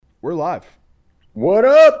We're live. What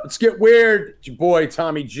up? Let's get weird. It's your boy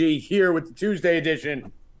Tommy G here with the Tuesday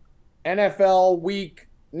edition, NFL Week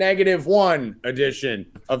 -1 edition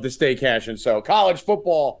of the Stay Cashin' Show, College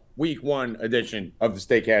Football Week 1 edition of the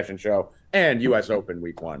Stay Cashin' Show, and U.S. Open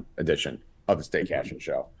Week 1 edition of the Stay Cashin'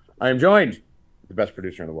 Show. I am joined with the best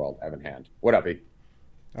producer in the world, Evan Hand. What up, E?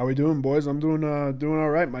 How we doing, boys? I'm doing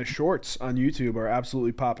all right. My shorts on YouTube are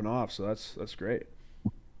absolutely popping off, so that's great.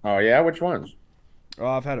 Oh yeah, which ones? Oh,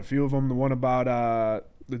 I've had a few of them. The one about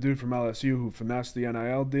the dude from LSU who finessed the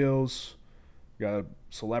NIL deals. We got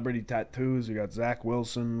celebrity tattoos. We got Zach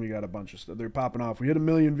Wilson. We got a bunch of stuff. They're popping off. We hit 1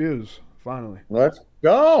 million views finally. Let's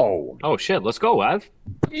go. Oh shit, let's go, Ev.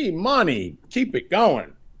 Money, keep it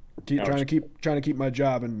going. Trying to keep my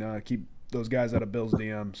job and keep those guys out of Bill's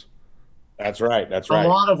DMs. That's right. A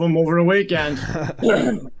lot of them over the weekend.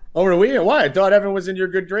 Over the weekend? Why? I thought Evan was in your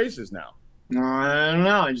good graces now. I don't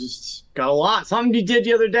know. I just got a lot. Something you did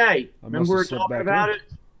the other day. Remember we were talking about it?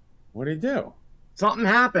 What did he do? Something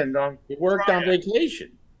happened on He worked Friday. on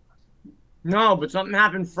vacation. No, but something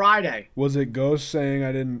happened Friday. Was it Ghost saying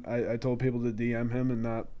I told people to DM him and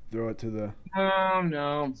not throw it to the... Oh,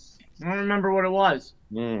 no. I don't remember what it was.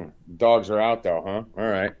 Dogs are out, though, huh? All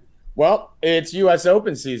right. Well, it's U.S.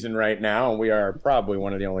 Open season right now, and we are probably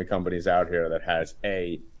one of the only companies out here that has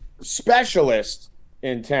a specialist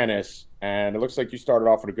in tennis. And it looks like you started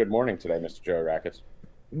off with a good morning today, Mr. Joey Rackets.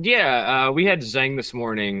 Yeah, we had Zhang this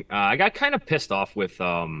morning. I got kind of pissed off with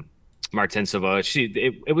Martinsova.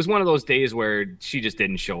 It was one of those days where she just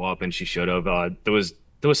didn't show up, and she should have. There was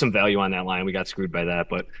some value on that line. We got screwed by that,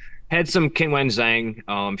 but had some Qinwen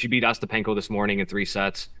Zhang. She beat Ostapenko this morning in 3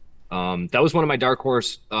 sets. That was one of my dark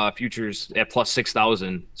horse futures at plus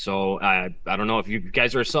 6,000. So I don't know if you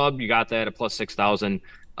guys are a sub. You got that at plus 6,000.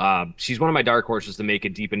 She's one of my dark horses to make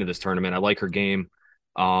it deep into this tournament. I like her game.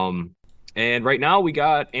 And right now we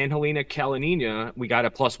got Angelina Kalinina. We got a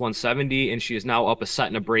plus 170, and she is now up a set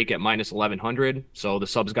and a break at minus 1,100. So the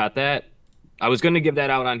subs got that. I was going to give that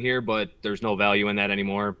out on here, but there's no value in that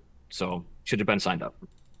anymore. So should have been signed up.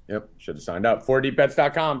 Yep, should have signed up.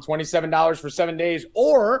 4dbets.com, $27 for 7 days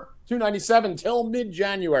or $297 till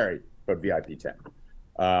mid-January. But VIP 10.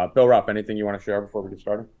 Bill Rupp, anything you want to share before we get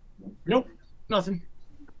started? Nope, nothing.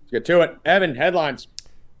 Let's get to it. Evan, headlines.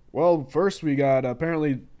 Well, first we got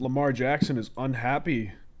apparently Lamar Jackson is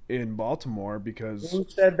unhappy in Baltimore because... Who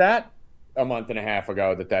said that a month and a half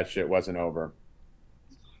ago that shit wasn't over?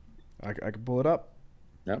 I can pull it up.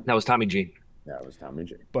 Yep. That was Tommy G. Yeah, it was Tommy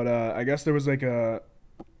G. But I guess there was like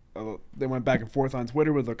they went back and forth on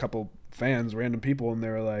Twitter with a couple fans, random people, and they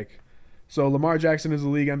were like, so Lamar Jackson is the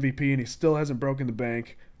league MVP and he still hasn't broken the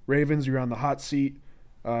bank. Ravens, you're on the hot seat.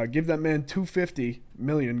 Give that man $250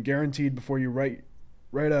 million guaranteed before you write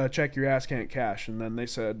a check your ass can't cash. And then they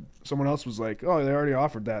said, someone else was like, oh, they already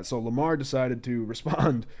offered that. So Lamar decided to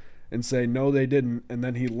respond and say, no, they didn't. And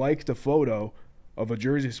then he liked a photo of a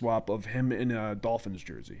jersey swap of him in a Dolphins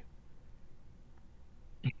jersey.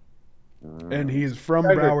 And he's from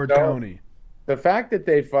Broward County. The fact that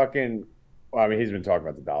they fucking, well, I mean, he's been talking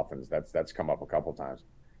about the Dolphins. That's come up a couple times.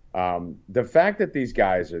 The fact that these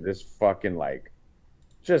guys are this fucking like,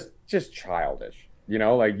 just childish, you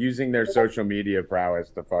know, like using their social media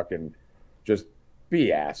prowess to fucking just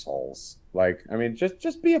be assholes. Like, I mean,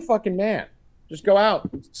 just be a fucking man. Just go out,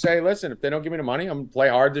 say, listen, if they don't give me the money, I'm gonna play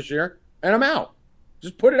hard this year, and I'm out.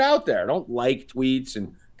 Just put it out there. Don't like tweets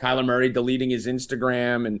and Kyler Murray deleting his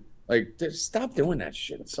Instagram and. Like, just stop doing that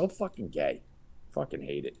shit. It's so fucking gay. Fucking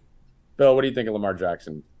hate it. Bill, what do you think of Lamar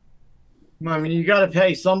Jackson? I mean, you got to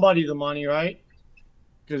pay somebody the money, right?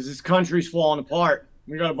 Because this country's falling apart.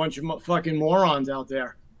 We got a bunch of fucking morons out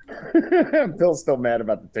there. Bill's still mad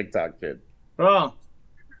about the TikTok kid. Oh,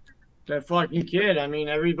 that fucking kid. I mean,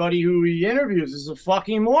 everybody who he interviews is a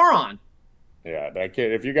fucking moron. Yeah, that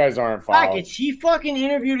kid. If you guys aren't Fact, following. she fucking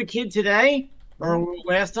interviewed a kid today or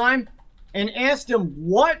last time and asked him,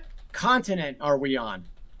 what continent are we on?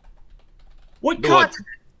 What continent?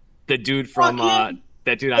 The dude from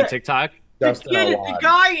that dude on TikTok. The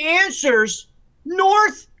guy answers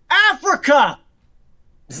North Africa.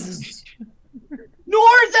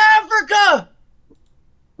 North Africa.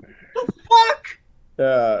 The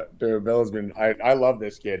fuck? Dude, Bill's been. I love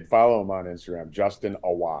this kid. Follow him on Instagram, Justin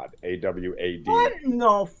Awad, AWAD. What in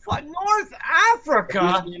the fuck? North Africa?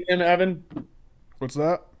 Have you seen him, Evan? What's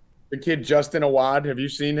that? The kid Justin Awad. Have you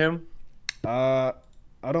seen him? I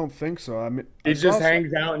don't think so. I mean, he just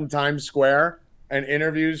hangs out in Times Square and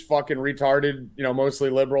interviews fucking retarded, you know, mostly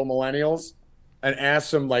liberal millennials, and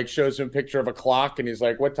asks them, like, shows him a picture of a clock, and he's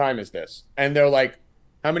like, "What time is this?" And they're like,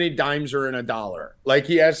 "How many dimes are in a dollar?" Like,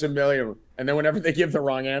 he asks a million, and then whenever they give the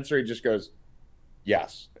wrong answer, he just goes,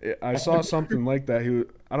 Yes. I saw something like that.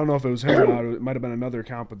 I don't know if it was him or not. It might have been another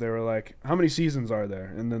account, but they were like, "How many seasons are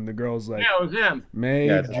there?" And then the girl's like, Yeah, it was him. May,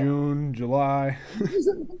 Yeah, it's- June, July.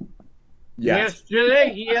 Yes.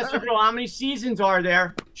 Yesterday, he asked the girl, how many seasons are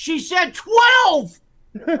there? She said 12!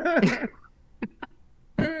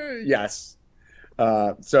 Yes.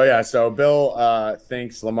 So Bill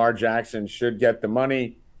thinks Lamar Jackson should get the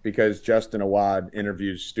money because Justin Awad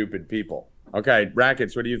interviews stupid people. Okay,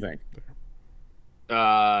 Rackets, what do you think?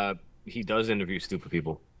 He does interview stupid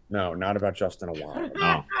people. No, not about Justin Awad.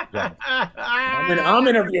 Oh, I'm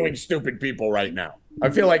interviewing stupid people right now. I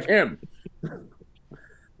feel like him.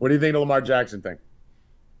 What do you think of Lamar Jackson thing?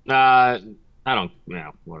 I don't.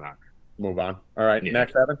 No, whatever. Move on. All right, Yeah.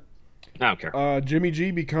 next, Evan. I don't care. Jimmy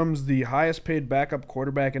G becomes the highest paid backup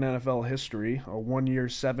quarterback in NFL history, a 1-year,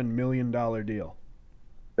 $7 million deal.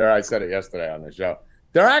 There, I said it yesterday on the show.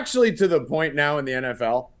 They're actually to the point now in the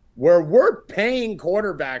NFL where we're paying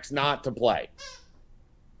quarterbacks not to play.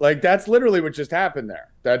 Like, that's literally what just happened there.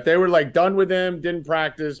 That they were like done with him, didn't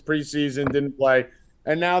practice preseason, didn't play.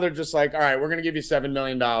 And now they're just like, all right, we're going to give you $7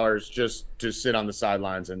 million just to sit on the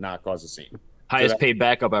sidelines and not cause a scene. Highest paid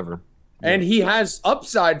backup ever. And he has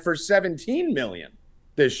upside for $17 million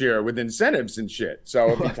this year with incentives and shit.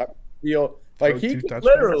 So if he feel like Throw he two could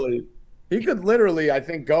touchdowns. literally, I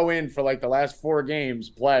think, go in for like the last 4 games,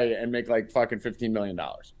 play, and make like fucking $15 million.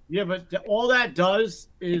 Yeah, but all that does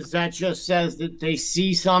is that just says that they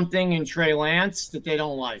see something in Trey Lance that they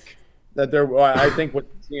don't like. I think what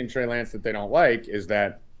they see in Trey Lance that they don't like is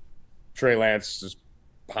that Trey Lance is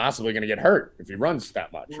possibly going to get hurt if he runs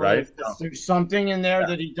that much, right? If there's something in there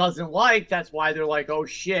that he doesn't like, that's why they're like, oh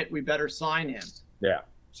shit, we better sign him. Yeah.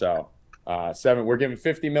 So, we're giving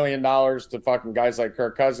 $50 million to fucking guys like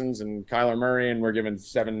Kirk Cousins and Kyler Murray, and we're giving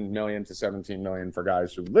 $7 million to $17 million for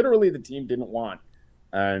guys who literally the team didn't want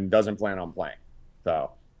and doesn't plan on playing.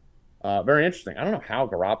 So, very interesting. I don't know how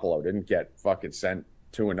Garoppolo didn't get fucking sent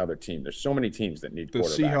to another team. There's so many teams that need The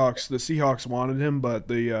quarterbacks. Seahawks wanted him, but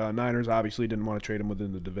the Niners obviously didn't want to trade him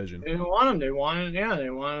within the division. They didn't want him. They want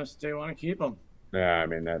to keep him. Yeah, I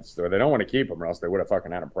mean they don't want to keep him, or else they would have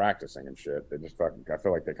fucking had him practicing and shit. They just fucking. I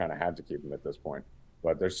feel like they kind of had to keep him at this point.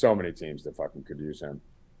 But there's so many teams that fucking could use him.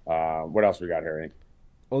 What else we got here? Ian?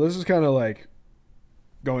 Well, this is kind of like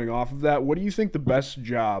going off of that. What do you think the best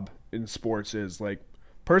job in sports is? Like,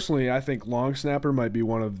 personally, I think long snapper might be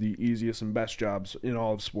one of the easiest and best jobs in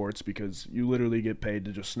all of sports because you literally get paid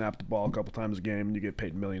to just snap the ball a couple times a game and you get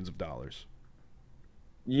paid millions of dollars.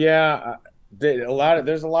 Yeah, there's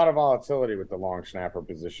a lot of volatility with the long snapper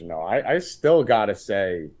position, though. I still gotta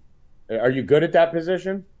say, are you good at that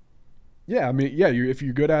position? Yeah, I mean, yeah. If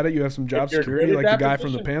you're good at it, you have some job you're security. good at Like the that guy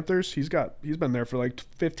from the position? Panthers, he's been there for like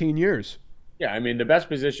 15 years. Yeah, I mean the best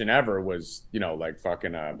position ever was like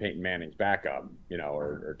fucking Peyton Manning's backup,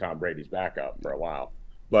 or Tom Brady's backup for a while.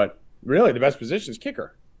 But really, the best position is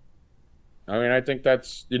kicker. I mean, I think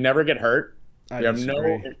you never get hurt. I You have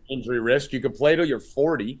disagree. no injury risk. You could play till you're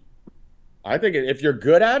 40. I think if you're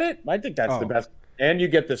good at it, I think that's the Oh. best. And you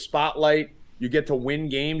get the spotlight. You get to win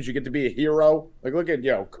games. You get to be a hero. Like look at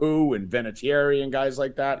Koo and Vinatieri and guys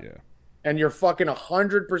like that. Yeah. And you're fucking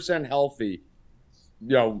 100% healthy.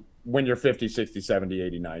 When you're 50, 60, 70,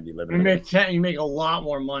 80, 90, living. You make a lot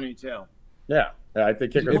more money too. Yeah, I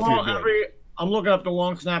think kickers. If you're good. I'm looking up the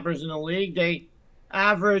long snappers in the league. They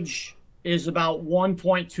average is about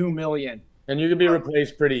 1.2 million. And you can be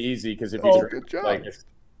replaced pretty easy because if Oh, you good job.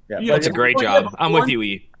 Yeah, That's a great job. I'm with you,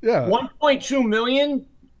 E. Yeah. 1.2 million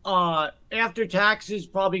after taxes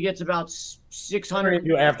probably gets about 600.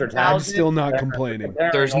 You after tax. I'm still not complaining.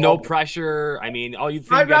 There's no pressure. I mean, all you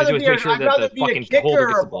I'd got to rather do is be a- make sure I'd that rather the be a fucking kicker holder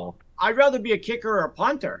gets or- the ball. I'd rather be a kicker or a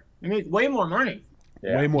punter. You make way more money.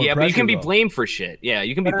 Way more Yeah, but you can be pressure, though. blamed for shit. Yeah,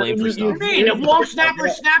 you can be blamed for you- stuff. What do you mean? If long snapper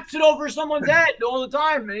snaps it over someone's head all the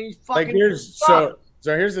time, and he's fucking. Like so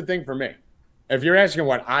here's the thing for me. If you're asking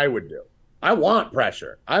what I would do, I want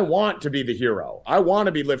pressure. I want to be the hero. I want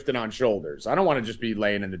to be lifted on shoulders. I don't want to just be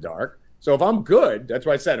laying in the dark. So if I'm good, that's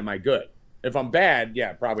why I said, am I good? If I'm bad,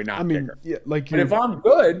 yeah, probably not I mean, kicker. yeah, like But if I'm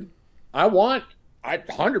good, I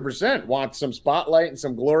 100% want some spotlight and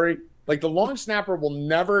some glory. Like the long snapper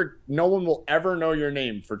no one will ever know your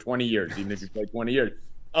name for 20 years, even if you play 20 years,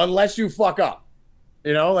 unless you fuck up.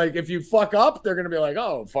 Like if you fuck up, they're going to be like,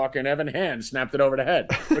 oh, fucking Evan Hand snapped it over the head.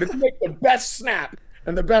 But if you make the best snap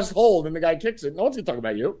and the best hold and the guy kicks it, no one's going to talk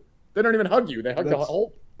about you. They don't even hug you. They hug the That's-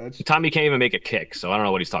 hold. that's Tommy can't even make a kick, so I don't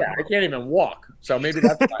know what he's talking Yeah, I about. can't even walk. So maybe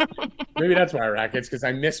that's why. Maybe that's why Rackets, because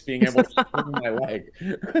I miss being able to swing my leg.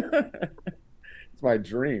 It's my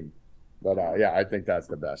dream. But yeah, I think that's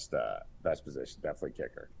the best position. Definitely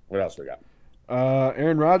kicker. What else we got?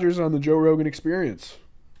 Aaron Rodgers on the Joe Rogan Experience.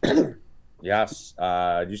 Yes.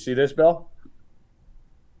 Did you see this, Bill?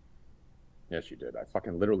 Yes, you did. I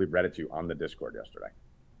fucking literally read it to you on the Discord yesterday.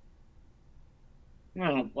 I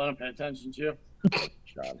don't want to pay attention to you.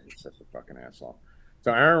 God, he's such a fucking asshole.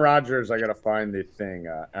 So Aaron Rodgers, I got to find the thing.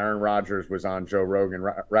 Aaron Rodgers was on Joe Rogan.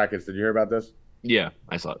 Rackets, did you hear about this? Yeah,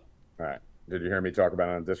 I saw it. All right. Did you hear me talk about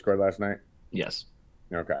it on Discord last night? Yes.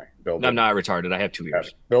 Okay. Bill I'm didn't. not retarded. I have 2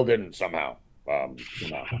 ears. Bill didn't somehow. I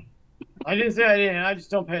didn't say I didn't. I just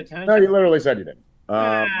don't pay attention. No, you literally said you didn't.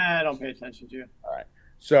 I don't pay attention to you. All right.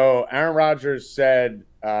 So Aaron Rodgers said,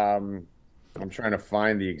 I'm trying to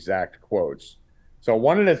find the exact quotes. So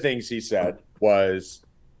one of the things he said was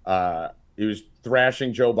he was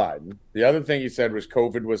thrashing Joe Biden. The other thing he said was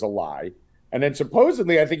COVID was a lie. And then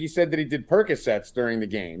supposedly, I think he said that he did Percocets during the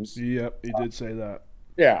games. Yep, he did say that.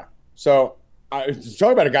 Yeah. So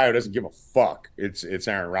talk about a guy who doesn't give a fuck. It's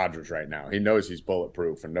Aaron Rodgers right now. He knows he's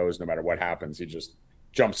bulletproof and knows no matter what happens, he just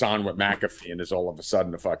jumps on with McAfee and is all of a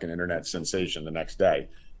sudden a fucking internet sensation the next day.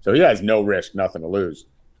 So he has no risk, nothing to lose.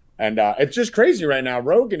 And it's just crazy right now.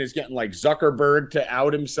 Rogan is getting like Zuckerberg to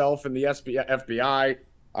out himself in the FBI.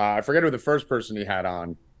 I forget who the first person he had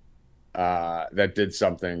on that did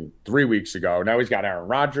something 3 weeks ago. Now he's got Aaron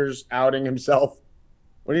Rodgers outing himself.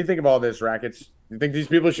 What do you think of all this, Rackets? You think these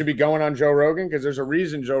people should be going on Joe Rogan? Because there's a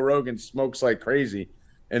reason Joe Rogan smokes like crazy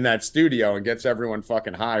in that studio and gets everyone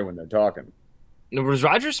fucking high when they're talking. Was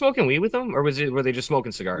Rodgers smoking weed with them, or were they just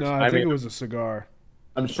smoking cigars? No, I think it was a cigar.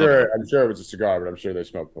 I'm sure it was a cigar, but I'm sure they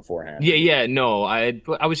smoked beforehand. Yeah, no. I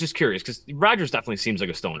was just curious because Rodgers definitely seems like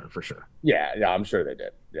a stoner for sure. Yeah, I'm sure they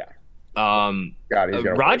did. Yeah. God, he's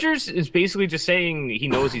Rodgers is basically just saying he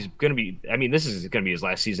knows he's going to be. I mean, this is going to be his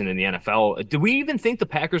last season in the NFL. Do we even think the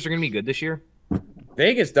Packers are going to be good this year?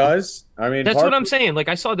 Vegas does. I mean, that's what I'm saying. Like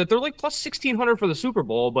I saw that they're like plus 1,600 for the Super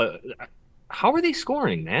Bowl, but how are they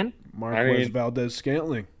scoring, man? Marquez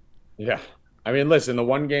Valdez-Scantling. Yeah. I mean, listen, the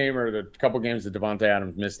one game or the couple games that Devontae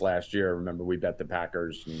Adams missed last year, remember we bet the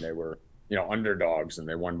Packers and they were, underdogs and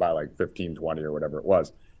they won by like 15-20 or whatever it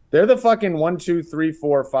was. They're the fucking 1, 2, 3,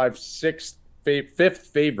 4, 5, 6, fifth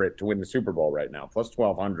favorite to win the Super Bowl right now, plus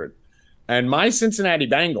 1,200. And my Cincinnati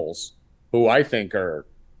Bengals, who I think are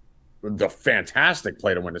the fantastic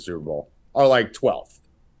play to win the Super Bowl, are like 12th.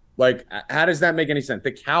 Like, how does that make any sense?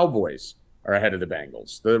 The Cowboys are ahead of the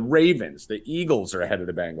Bengals. The Ravens, the Eagles are ahead of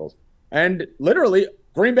the Bengals. And literally,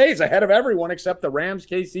 Green Bay is ahead of everyone except the Rams,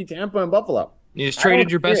 KC, Tampa, and Buffalo. You just traded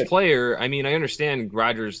your best player. I mean, I understand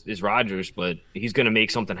Rodgers is Rodgers, but he's going to make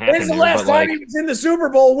something happen. When's the last time he was in the Super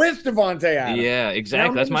Bowl with Devontae Adams? Yeah,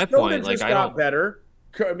 exactly. That's my point. Like, I don't better.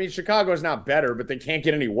 I mean, Chicago's not better, but they can't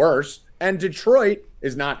get any worse. And Detroit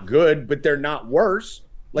is not good, but they're not worse.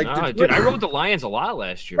 Like, dude, I rode the Lions a lot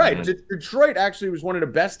last year. Right. Man. Detroit actually was one of the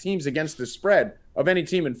best teams against the spread of any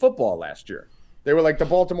team in football last year. They were like the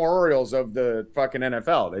Baltimore Orioles of the fucking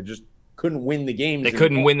NFL. They just couldn't win the games. They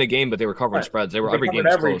couldn't win the game, but they were covering spreads. They were every game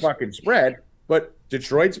every fucking spread. But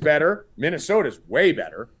Detroit's better. Minnesota's way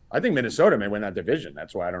better. I think Minnesota may win that division.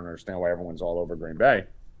 That's why I don't understand why everyone's all over Green Bay.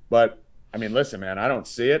 But I mean, listen, man, I don't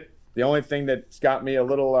see it. The only thing that's got me a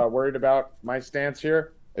little worried about my stance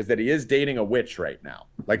here is that he is dating a witch right now,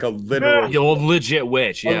 like a literal, legit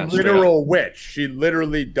witch. Yeah, a literal witch. She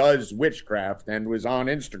literally does witchcraft and was on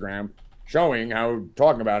Instagram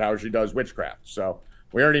talking about how she does witchcraft. So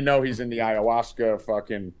we already know he's in the ayahuasca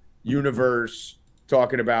fucking universe,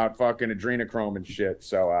 talking about fucking adrenochrome and shit.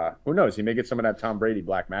 So who knows? He may get some of that Tom Brady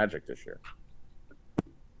black magic this year.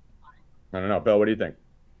 I don't know, Bill. What do you think?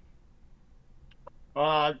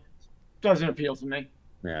 Doesn't appeal to me.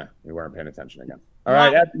 Yeah, you weren't paying attention again. All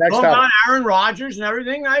right, next up. About Aaron Rodgers and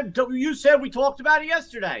everything. You said we talked about it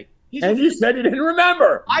yesterday. You said you didn't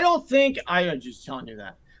remember. I don't think I'm just telling you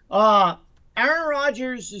that. Aaron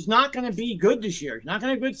Rodgers is not going to be good this year. He's not going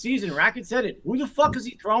to have a good season. Rackett said it. Who the fuck is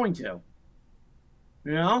he throwing to?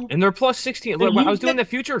 You know? And they're plus 16. I was doing the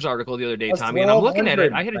futures article the other day, Tommy, and I'm looking at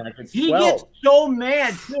it. He gets so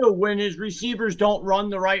mad, too, when his receivers don't run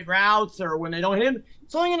the right routes or when they don't hit him.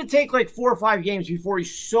 It's only going to take like 4 or 5 games before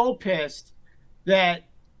he's so pissed that,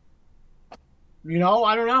 I don't know.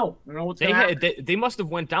 I don't know what's going to happen. They must have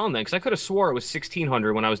went down then because I could have swore it was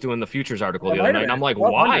 1,600 when I was doing the futures article the other night. And I'm like,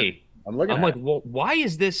 why? I'm like, well, why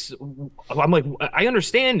is this? I'm like, I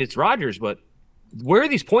understand it's Rodgers, but where are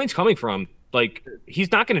these points coming from? Like,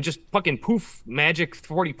 he's not going to just fucking poof magic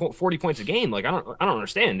 40 points a game. Like, I don't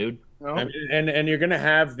understand, dude. No. And you're going to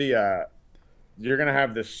have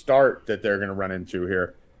the start that they're going to run into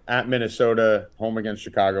here at Minnesota, home against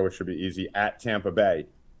Chicago, which should be easy, at Tampa Bay.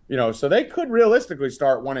 So they could realistically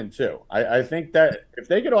start 1-2. I think that if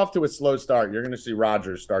they get off to a slow start, you're going to see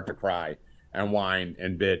Rodgers start to cry and whine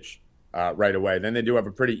and bitch right away. Then they do have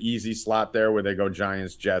a pretty easy slot there where they go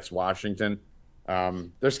Giants, Jets, Washington.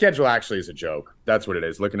 Their schedule actually is a joke. That's what it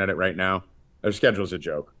is. Looking at it right now, their schedule is a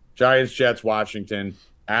joke. Giants, Jets, Washington,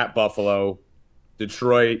 at Buffalo,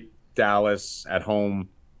 Detroit, Dallas, at home,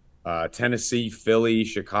 Tennessee, Philly,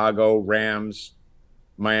 Chicago, Rams,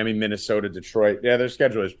 Miami, Minnesota, Detroit. Yeah, their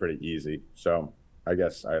schedule is pretty easy. So I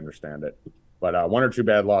guess I understand it. But one or two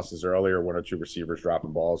bad losses earlier, one or two receivers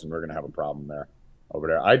dropping balls, and we're going to have a problem there over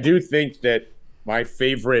there. I do think that my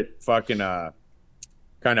favorite fucking kind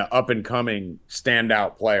of up-and-coming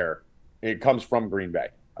standout player, it comes from Green Bay.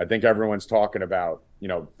 I think everyone's talking about,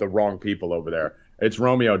 the wrong people over there. It's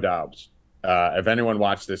Romeo Doubs. If anyone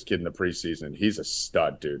watched this kid in the preseason, he's a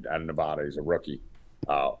stud, dude, out of Nevada. He's a rookie.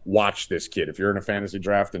 Watch this kid. If you're in a fantasy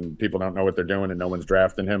draft and people don't know what they're doing and no one's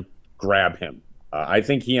drafting him, grab him. I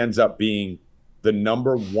think he ends up being the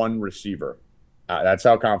number one receiver. That's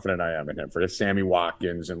how confident I am in him. For Sammy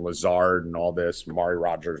Watkins and Lazard and all this, Mari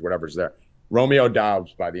Rogers, whatever's there. Romeo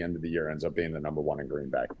Doubs, by the end of the year, ends up being the number one in Green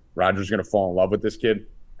Bay. Rodgers going to fall in love with this kid,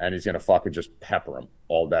 and he's going to fucking just pepper him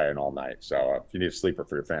all day and all night. So if you need a sleeper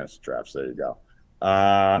for your fantasy drafts, there you go.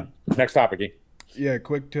 Next topic, E. Yeah,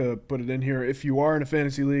 quick to put it in here. If you are in a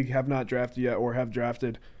fantasy league, have not drafted yet, or have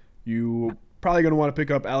drafted, you probably going to want to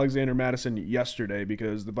pick up Alexander Mattison yesterday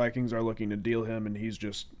because the Vikings are looking to deal him, and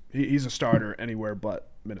he's a starter anywhere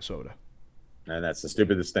but Minnesota. And that's the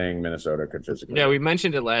stupidest thing Minnesota could physically do. Yeah, we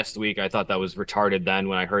mentioned it last week. I thought that was retarded then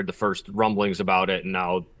when I heard the first rumblings about it, and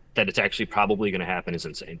now that it's actually probably going to happen is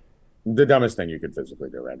insane. The dumbest thing you could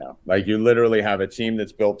physically do right now. Like, you literally have a team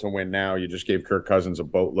that's built to win now. You just gave Kirk Cousins a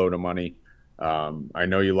boatload of money. I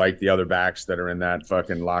know you like the other backs that are in that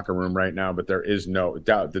fucking locker room right now, but there is no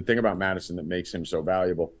doubt. The thing about Madison that makes him so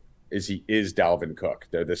valuable is he is Dalvin Cook.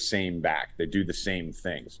 They're the same back. They do the same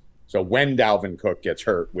things. So when Dalvin Cook gets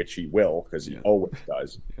hurt, which he will, because he always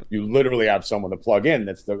does, you literally have someone to plug in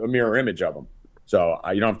that's a mirror image of him. So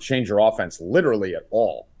you don't have to change your offense literally at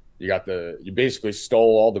all. You basically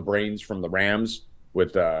stole all the brains from the Rams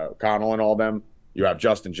with Connell and all them. You have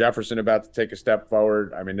Justin Jefferson about to take a step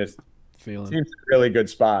forward. I mean, this team's in a really good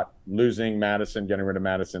spot. Losing Madison, getting rid of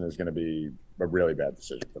Madison is going to be a really bad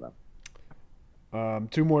decision for them.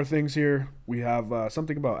 Two more things here. We have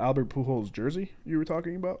something about Albert Pujols' jersey you were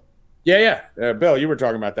talking about. Yeah. Bill, you were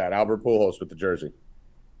talking about that. Albert Pujols with the jersey.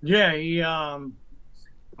 Yeah, he. I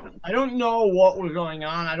don't know what was going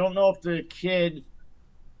on. I don't know if the kid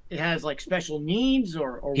has like special needs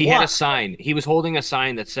or he what. had a sign. He was holding a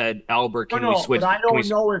sign that said, "Albert, can we switch?" But I don't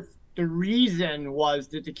know if the reason was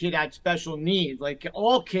that the kid had special needs. Like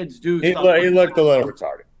all kids do. He looked a little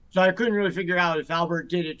retarded. So I couldn't really figure out if Albert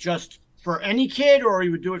did it just for any kid or he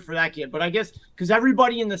would do it for that kid. But I guess because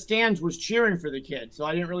everybody in the stands was cheering for the kid, so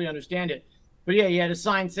I didn't really understand it. But yeah, he had a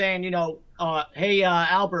sign saying, hey,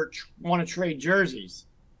 Albert, want to trade jerseys.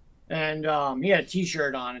 And he had a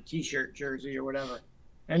T-shirt on, a T-shirt jersey or whatever.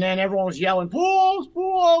 And then everyone was yelling,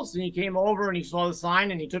 Pujols! And he came over and he saw the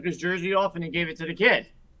sign and he took his jersey off and he gave it to the kid.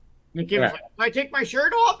 And the kid was like, "I take my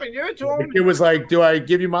shirt off and give it to him." The kid was like, "Do I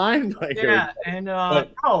give you mine?"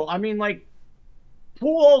 No, I mean, like,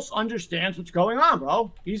 Pujols understands what's going on,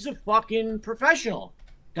 bro. He's a fucking professional.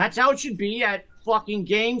 That's how it should be at fucking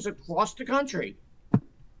games across the country.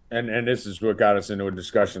 And this is what got us into a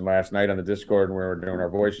discussion last night on the Discord when we were doing our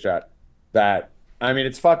voice chat.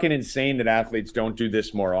 It's fucking insane that athletes don't do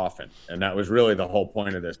this more often. And that was really the whole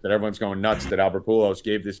point of this, that everyone's going nuts that Albert Pujols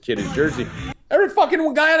gave this kid his jersey. Every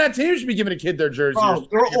fucking guy on that team should be giving a kid their jersey. Bro,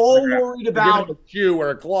 they're all worried about a shoe or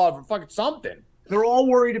a glove or fucking something. They're all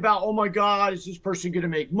worried about, oh my God, is this person going to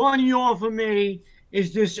make money off of me?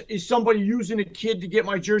 Is somebody using a kid to get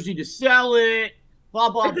my jersey to sell it? Blah,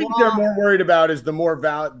 blah, I think blah. they're more worried about is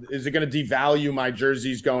it going to devalue my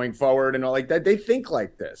jerseys going forward and all like that. They think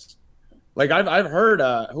like this. Like I've heard,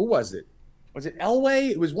 who was it? Was it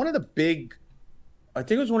Elway? It was one of the big, I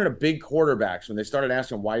think it was one of the big quarterbacks when they started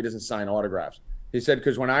asking why he doesn't sign autographs. He said,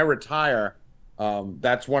 because when I retire,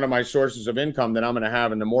 that's one of my sources of income that I'm going to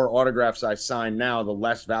have. And the more autographs I sign now, the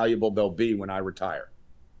less valuable they'll be when I retire.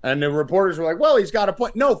 And the reporters were like, well, he's got a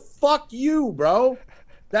point. No, fuck you, bro.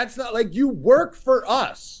 That's not like you work for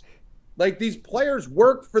us. Like these players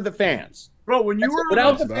work for the fans. Bro, when you were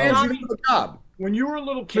without the fans, you don't have a job. When you were a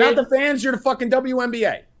little kid, without the fans, you're the fucking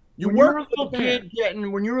WNBA. When you were a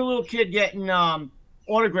little kid getting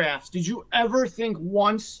autographs, did you ever think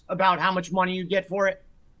once about how much money you get for it?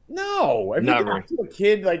 No, if never. A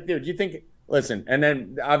kid like, dude, you think? Listen, and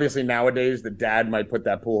then obviously nowadays the dad might put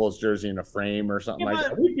that Pujols jersey in a frame or something like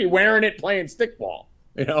that. We'd be wearing it playing stickball,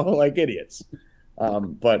 like idiots.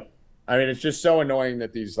 But I mean, it's just so annoying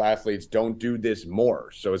that these athletes don't do this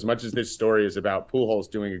more. So as much as this story is about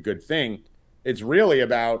Pujols doing a good thing, it's really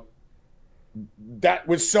about that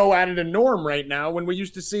was so out of the norm right now when we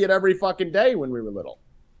used to see it every fucking day when we were little.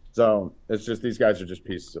 So it's just these guys are just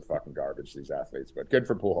pieces of fucking garbage, these athletes. But good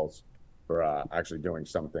for Pujols for actually doing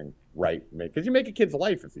something right. Because you make a kid's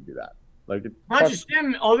life if you do that. Like not just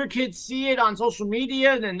him, other kids see it on social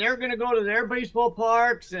media, then they're going to go to their baseball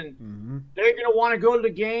parks and they're going to want to go to the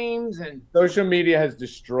games. And social media has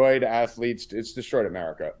destroyed athletes. It's destroyed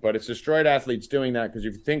America, but it's destroyed athletes doing that because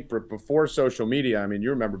if you think before social media, I mean,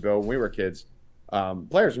 you remember, Bill, when we were kids,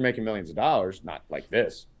 players were making millions of dollars, not like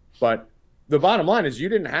this, but the bottom line is you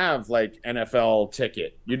didn't have like NFL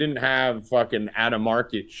ticket. You didn't have fucking out of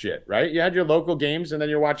market shit, right? You had your local games and then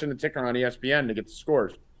you're watching the ticker on ESPN to get the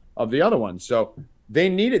scores of the other ones. So they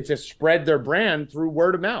needed to spread their brand through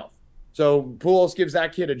word of mouth. So Pujols gives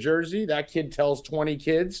that kid a jersey. That kid tells 20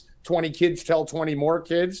 kids. 20 kids tell 20 more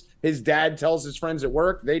kids. His dad tells his friends at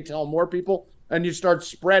work. They tell more people. And you start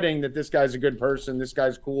spreading that this guy's a good person. This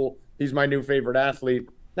guy's cool. He's my new favorite athlete.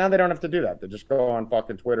 Now they don't have to do that. They just go on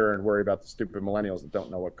fucking Twitter and worry about the stupid millennials that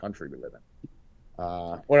don't know what country we live in.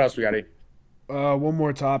 What else we got, E? One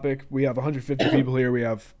more topic. We have 150 people here. We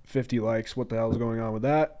have 50 likes. What the hell is going on with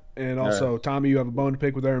that? And also, right. Tommy, you have a bone to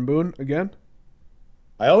pick with Aaron Boone again?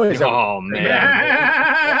 I always have. Oh, man.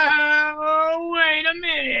 Wait a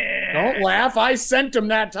minute. Don't laugh. I sent him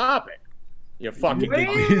that topic. You fucking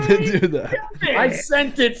idiot. You did do that. I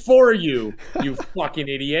sent it for you, you fucking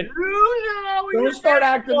idiot. Don't start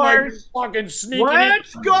acting like you're fucking sneaking.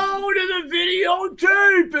 Let's go to the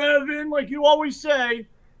videotape, Evan, like you always say.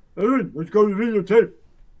 Evan, let's go to the videotape.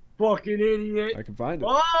 Fucking idiot. I can find it.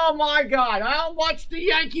 Oh, my God. I watched the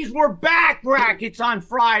Yankees were back rackets on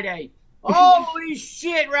Friday. Holy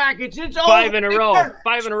shit, rackets. It's 5 in a row.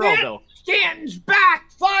 5 in a row, Bill. Stanton's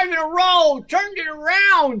back. 5 in a row. Turned it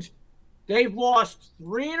around. They've lost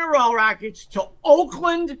 3 in a row, rackets, to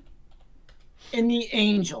Oakland and the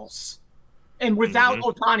Angels. And without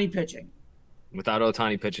Ohtani pitching. Without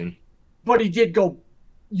Ohtani pitching. But he did go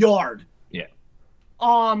yard. Yeah.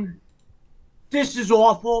 This is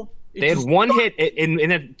awful. They had one hit in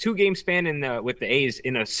a 2-game span with the A's.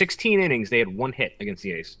 In a 16 innings, they had 1 hit against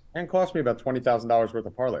the A's. And cost me about $20,000 worth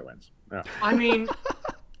of parlay wins. Yeah. I mean,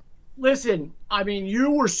 listen,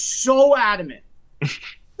 you were so adamant.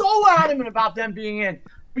 So adamant about them being in.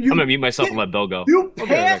 I'm going to mute myself and let Bill go. You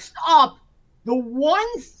passed up the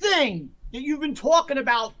one thing that you've been talking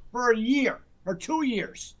about for a year or 2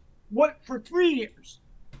 years. For 3 years.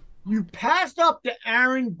 You passed up the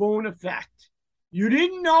Aaron Boone effect. You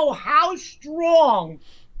didn't know how strong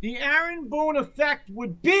the Aaron Boone effect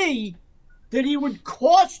would be, that he would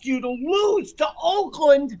cost you to lose to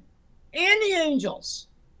Oakland and the Angels.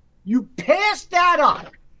 You passed that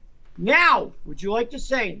up. Now, would you like to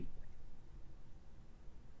say?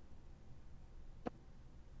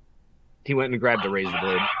 He went and grabbed a razor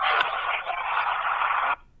blade.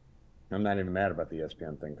 I'm not even mad about the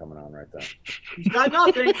ESPN thing coming on right there. He's got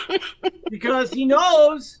nothing because he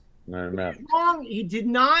knows. Wrong. He did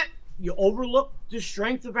not. You overlooked the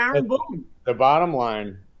strength of Aaron Boone. The bottom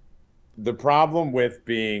line, the problem with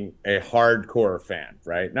being a hardcore fan,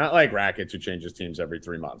 right? Not like Rackets who changes teams every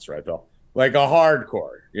 3 months, right, Bill? Like a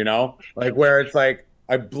hardcore, like where it's like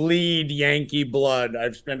I bleed Yankee blood.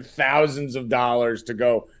 I've spent thousands of dollars to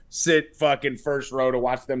go sit fucking first row to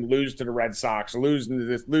watch them lose to the Red Sox, losing to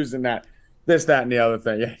this, losing that. This, that, and the other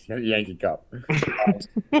thing. Yeah, Yankee Cup.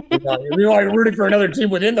 You're rooting for another team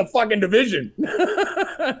within the fucking division.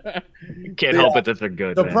 Can't help it that they're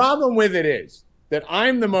good. The problem with it is that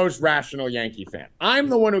I'm the most rational Yankee fan. I'm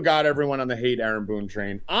the one who got everyone on the hate Aaron Boone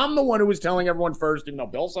train. I'm the one who was telling everyone first, even though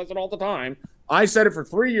Bill says it all the time. I said it for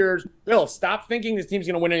 3 years. Bill, stop thinking this team's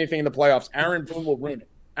going to win anything in the playoffs. Aaron Boone will ruin it.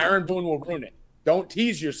 Aaron Boone will ruin it. Don't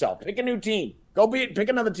tease yourself. Pick a new team. Pick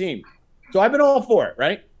another team. So I've been all for it,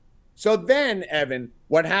 right? So then, Evan,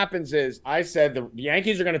 what happens is I said the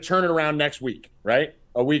Yankees are going to turn it around next week, right?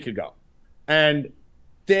 A week ago. And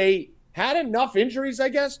they had enough injuries, I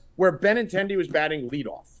guess, where Benintendi was batting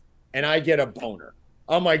leadoff. And I get a boner.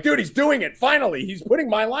 I'm like, dude, he's doing it. Finally, he's putting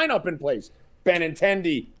my lineup in place.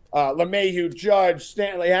 Benintendi, LeMahieu, Judge,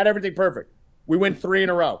 Stanley, had everything perfect. We win 3 in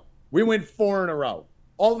a row. We win 4 in a row.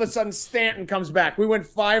 All of a sudden, Stanton comes back. We win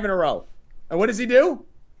 5 in a row. And what does he do?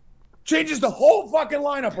 Changes the whole fucking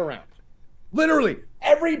lineup around. Literally,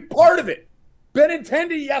 every part of it.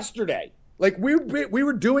 Benintendi yesterday. Like, we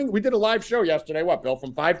did a live show yesterday, what, Bill?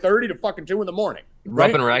 From 5:30 to fucking 2 in the morning. Right?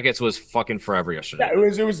 Ruppin' Rackets was fucking forever yesterday. Yeah,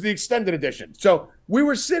 it was the extended edition. So we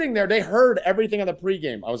were sitting there. They heard everything on the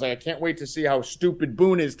pregame. I was like, I can't wait to see how stupid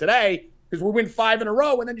Boone is today. because we win 5 in a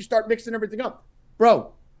row, and then you start mixing everything up.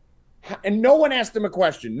 Bro, and no one asked him a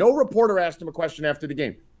question. No reporter asked him a question after the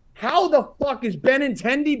game. How the fuck is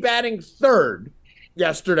Benintendi batting third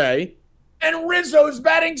yesterday and Rizzo's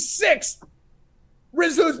batting sixth?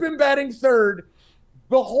 Rizzo's been batting third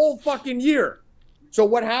the whole fucking year. So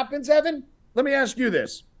what happens, Evan? Let me ask you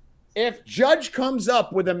this. If Judge comes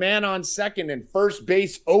up with a man on second and first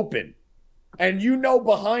base open, and you know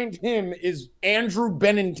behind him is Andrew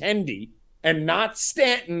Benintendi and not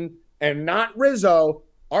Stanton and not Rizzo,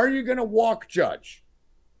 are you going to walk Judge?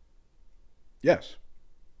 Yes.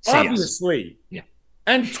 Obviously. Yes.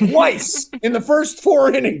 Yeah. And twice in the first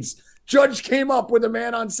 4 innings, Judge came up with a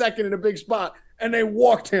man on second in a big spot, and they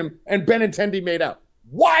walked him, and Benintendi made out.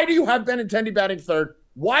 Why do you have Benintendi batting third?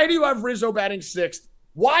 Why do you have Rizzo batting sixth?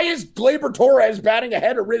 Why is Gleyber Torres batting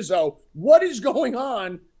ahead of Rizzo? What is going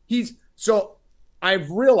on? So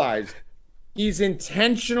I've realized he's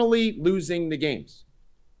intentionally losing the games.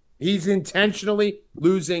 He's intentionally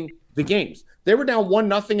losing the games. They were down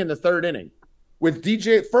 1-0 in the third inning with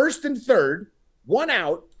DJ first and third, 1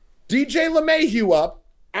 out, DJ LeMahieu up,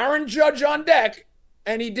 Aaron Judge on deck,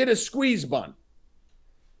 and he did a squeeze bunt.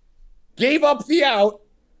 Gave up the out,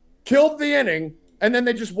 killed the inning, and then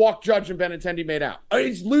they just walked Judge and Benintendi made out.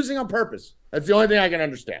 He's losing on purpose. That's the only thing I can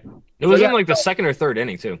understand. It was in like the second or third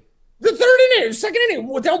inning, too. The third inning, second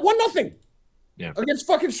inning, down 1-0. Yeah. Against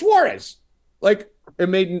fucking Suarez. Like, it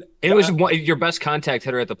made... It was your best contact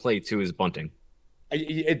hitter at the plate, too, is bunting.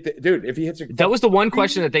 Dude, if he hits a... That was the one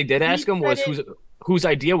question that they did ask him was whose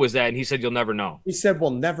idea was that, and he said, you'll never know. He said,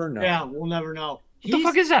 we'll never know. Yeah, we'll never know. What the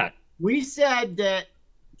fuck is that? We said that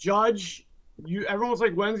Judge... everyone's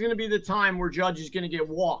like, when's going to be the time where Judge is going to get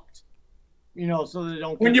walked? So they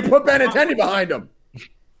don't. When you put Benintendi behind him.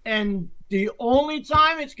 And the only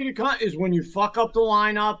time it's going to come is when you fuck up the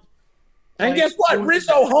lineup. And guess what?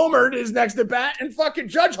 Rizzo homered his next at bat, and fucking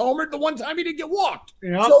Judge homered the one time he didn't get walked.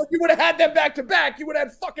 Yep. So if you would have had them back to back, you would have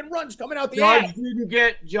had fucking runs coming out the ass.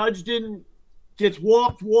 Judge gets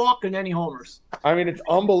walk, and then he homers. I mean, it's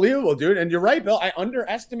unbelievable, dude. And you're right, Bill. I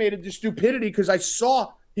underestimated the stupidity because I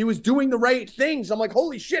saw he was doing the right things. I'm like,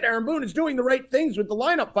 holy shit, Aaron Boone is doing the right things with the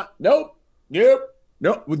lineup. But nope.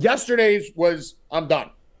 With yesterday's was, I'm done.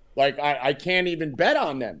 Like, I can't even bet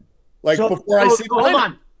on them. Like, before I see the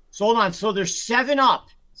lineup. Hold on. So there's 7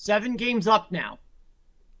 games up now.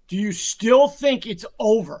 Do you still think it's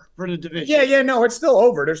over for the division? Yeah, no, it's still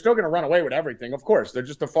over. They're still going to run away with everything. Of course, they're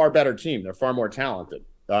just a far better team. They're far more talented.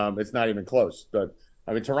 It's not even close. But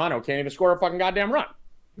I mean, Toronto can't even score a fucking goddamn run.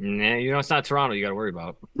 Nah, it's not Toronto you got to worry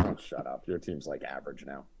about. Oh, shut up. Your team's like average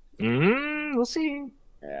now. We'll see.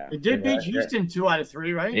 Yeah. It did beat Houston 2 out of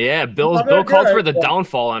 3, right? Yeah, Bill called for the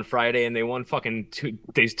downfall on Friday, and they won fucking 2.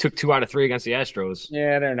 They took 2 out of 3 against the Astros.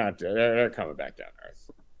 Yeah, they're not. They're coming back down to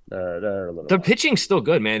earth. They're a little. The pitching's still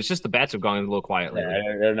good, man. It's just the bats have gone a little quiet lately.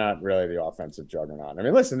 Yeah, they're not really the offensive juggernaut. I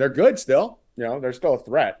mean, listen, they're good still. They're still a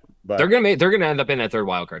threat. But they're gonna end up in that third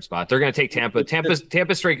wild card spot. They're gonna take Tampa.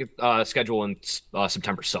 Tampa's straight schedule in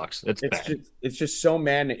September sucks. It's bad. It's just so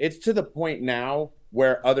maddening. It's to the point now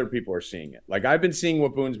where other people are seeing it. Like I've been seeing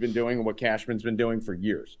what Boone's been doing and what Cashman's been doing for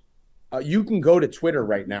years. You can go to Twitter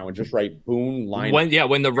right now and just write Boone lineup.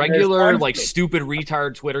 When the regular stupid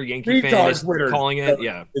retard Twitter Yankee fan is calling it,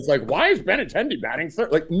 it's like, why is Benintendi batting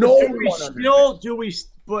third? Like no.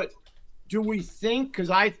 Do we think? Because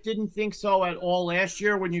I didn't think so at all last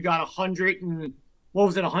year when you got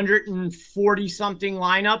 140 something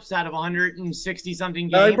lineups out of 160 something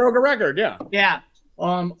games. They broke a record, yeah. Yeah.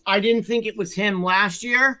 I didn't think it was him last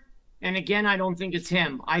year. And again, I don't think it's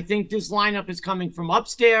him. I think this lineup is coming from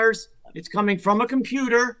upstairs. It's coming from a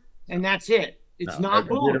computer, and that's it. It's not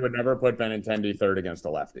Boone. Computer would never put Benintendi third against a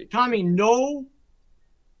lefty. Tommy, no.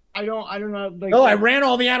 I don't know. I ran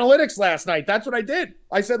all the analytics last night. That's what I did.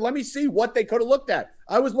 I said, let me see what they could have looked at.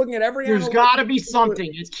 I was looking at every. There's got to be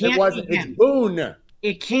something. It can't be him. It's Boone.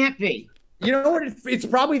 It can't be. You know what? It's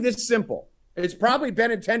probably this simple. It's probably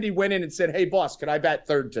Benintendi went in and said, "Hey, boss, could I bat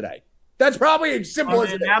third today?" That's probably as simple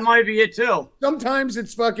as it is. That might be it too. Sometimes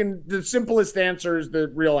it's fucking the simplest answer is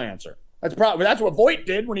the real answer. That's what Voit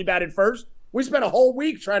did when he batted first. We spent a whole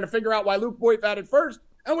week trying to figure out why Luke Voit batted first,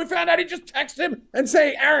 and we found out he just texted him and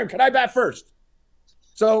say, "Aaron, could I bat first?"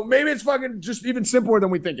 So maybe it's fucking just even simpler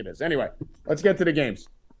than we think it is. Anyway, let's get to the games.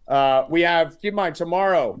 We have, keep in mind,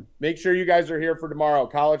 tomorrow, make sure you guys are here for tomorrow.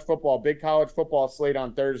 College football, big college football slate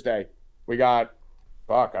on Thursday. We got,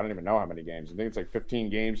 I don't even know how many games. I think it's like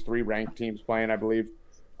 15 games, 3 ranked teams playing, I believe.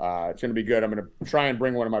 It's going to be good. I'm going to try and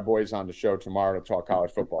bring one of my boys on the show tomorrow to talk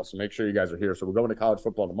college football. So make sure you guys are here. So we're going to college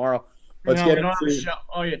football tomorrow. Let's get into the show.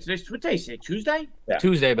 Oh, yeah. Today's what day? Tuesday? Yeah.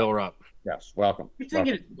 Tuesday, Bill Rupp. Yes. Welcome. You're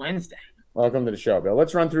thinking it's Wednesday. Welcome to the show, Bill.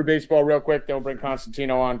 Let's run through baseball real quick. Then we'll bring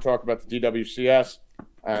Constantino on, talk about the DWCS,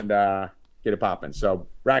 and get it popping. So,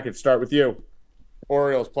 Rackets, start with you.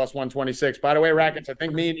 Orioles plus 126. By the way, Rackets, I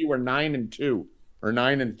think me and you were 9-2 or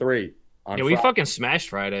 9-3 on Yeah, we Friday. fucking smashed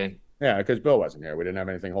Friday. Yeah, because Bill wasn't here. We didn't have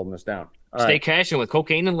anything holding us down. All Stay right. cashing with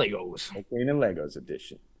cocaine and Legos. Cocaine and Legos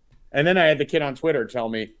edition. And then I had the kid on Twitter tell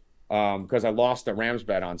me, because I lost the Rams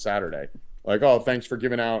bet on Saturday, like, oh, thanks for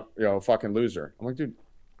giving out, fucking loser. I'm like, dude,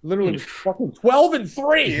 literally fucking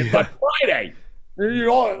 12-3 is like Friday. You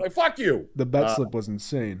know, like, fuck you. The bet slip was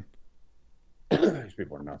insane. These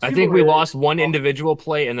people are nuts. I think we lost one individual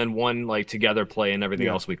play and then one like together play, and everything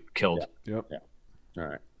Yeah. else we killed. Yep. All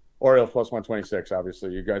right. Orioles plus 126.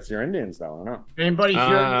 Obviously, you guys, your Indians, though. I don't know. Anybody Go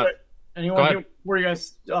here? Anyone ahead. here where you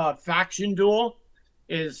guys faction duel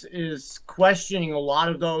is questioning a lot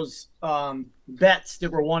of those bets that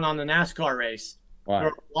were won on the NASCAR race. Why? There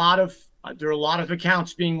are a lot of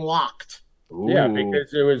accounts being locked. Yeah, Ooh.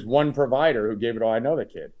 because it was one provider who gave it all. I know the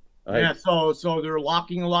kid. Like, Yeah, so they're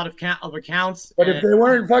locking a lot of accounts. but if they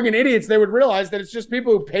weren't fucking idiots, they would realize that it's just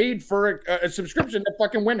people who paid for a subscription that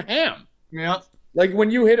fucking went ham. Yeah, Like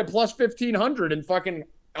when you hit a plus 1,500 and fucking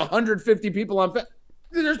 150 people on,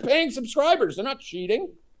 they're just paying subscribers. They're not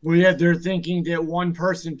cheating. well, yeah, they're thinking that one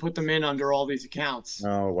person put them in under all these accounts.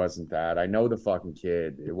 No, it wasn't that. I know the fucking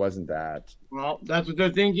kid. It wasn't that. Well, that's what they're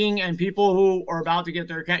thinking. And people who are about to get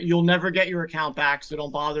their account, you'll never get your account back, so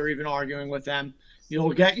don't bother even arguing with them.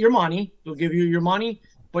 You'll get your money. They'll give you your money,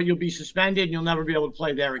 but you'll be suspended and you'll never be able to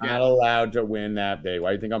play there I'm again. not allowed to win that big.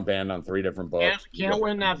 Why do you think I'm banned on 3 different books? Can't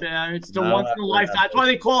win that bad. It's the No, once in a lifetime. That's why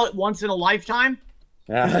they call it once in a lifetime.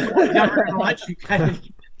 Yeah. Never gonna let you get it.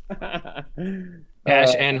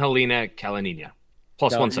 Cash and Helena Kalinina.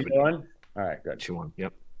 Plus Kelly, 170. you won? All right, good. She won.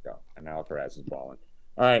 Yep. Go. And now Alcaraz is balling.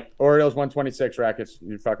 All right, Orioles 126 Rackets.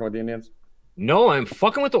 You fucking with the Indians? No, I'm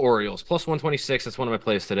fucking with the Orioles. Plus 126. That's one of my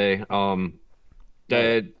plays today.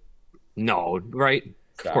 No, right?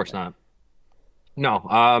 Stop Of course it. not.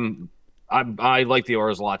 No. I like the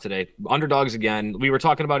Orioles a lot today. Underdogs again. We were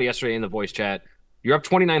talking about it yesterday in the voice chat. You're up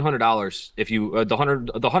 $2,900 if you the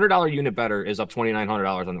 $100 unit better is up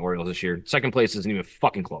 $2,900 on the Orioles this year. Second place isn't even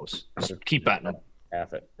fucking close. Just keep betting.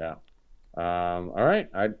 Half it, yeah. All right.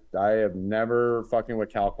 I have never fucking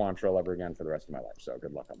with Cal Quantrill ever again for the rest of my life. So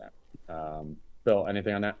good luck on that. Bill,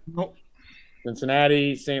 anything on that? Nope.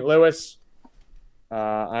 Cincinnati, St. Louis.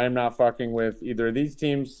 I am not fucking with either of these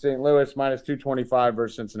teams. St. Louis minus 225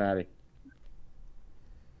 versus Cincinnati.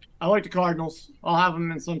 I like the Cardinals. I'll have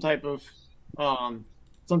them in some type of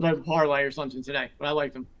parlay or something today, but I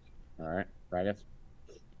like them. All right. Rackets.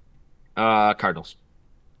 Cardinals.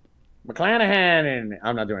 McClanahan and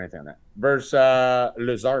I'm not doing anything on that. Versus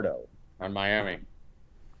Luzardo on Miami.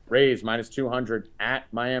 Rays minus 200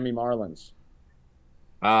 at Miami Marlins.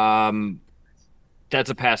 That's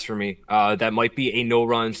a pass for me. That might be a no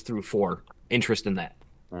runs through 4. Interest in that.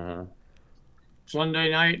 Uh-huh.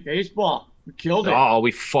 Sunday night baseball. We killed it. Oh,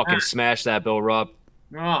 we fucking smashed that, Bill Rupp.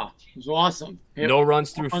 Oh, it was awesome. No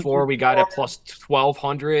runs through 4. We got it plus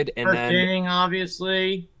 1,200, and First then inning,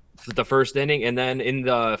 obviously. the first inning, and then in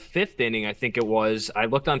the 5th inning, I think it was. I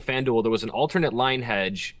looked on FanDuel. There was an alternate line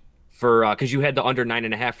hedge for because you had the under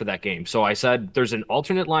 9.5 for that game. So I said there's an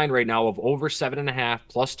alternate line right now of over 7.5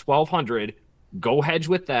 plus 1,200. Go hedge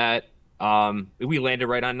with that. We landed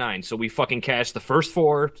right on 9, so we fucking cashed the first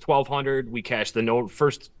 4 1,200. We cashed the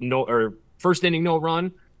first inning no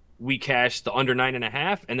run. We cashed the under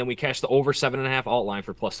 9.5, and then we cashed the over 7.5 alt line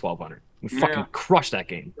for plus 1,200. We fucking crushed that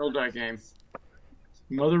game. Killed that game.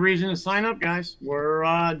 Another reason to sign up, guys.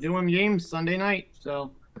 We're doing games Sunday night,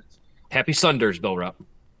 so Happy Sunders, Bill Rupp.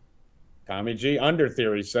 Tommy G under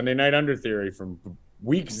theory, Sunday night under theory from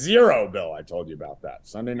week 0, Bill. I told you about that.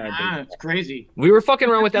 Sunday night. it's crazy. We were fucking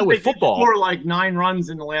around with that with They did football. score like 9 runs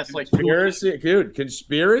in the last like 2 Conspiracy, dude,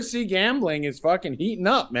 conspiracy gambling is fucking heating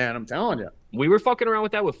up, man. I'm telling you. We were fucking around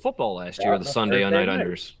with that with football last year, the Sunday Thursday night night.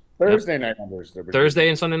 unders. Thursday night unders. Thursday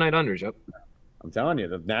and Sunday night unders, yep. I'm telling you,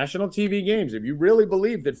 the national TV games, if you really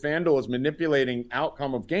believe that FanDuel is manipulating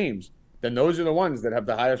outcome of games, then those are the ones that have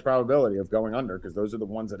the highest probability of going under because those are the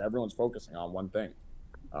ones that everyone's focusing on one thing.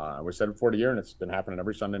 We said it before the year, and it's been happening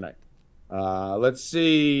every Sunday night. Let's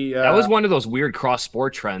see. That was one of those weird cross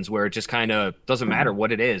sport trends where it just kind of doesn't matter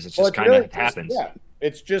what it is. It just kind of happens. Yeah,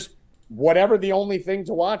 it's just whatever the only thing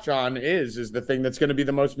to watch on is the thing that's going to be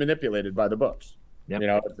the most manipulated by the books. Yep. You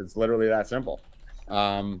know, it's literally that simple.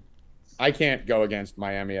 I can't go against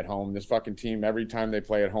Miami at home. This fucking team, every time they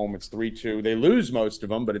play at home, it's 3-2. They lose most of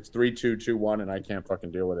them, but it's 3-2, 2-1, and I can't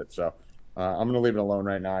fucking deal with it. So I'm going to leave it alone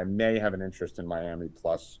right now. I may have an interest in Miami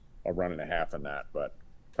plus a 1.5 in that, but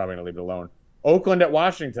probably going to leave it alone. Oakland at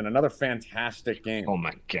Washington, another fantastic game. Oh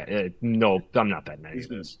my god! No, I'm not betting any of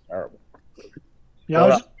this. Terrible. Yeah, I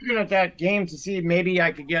was just looking at that game to see if maybe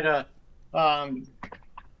I could get a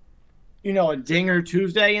dinger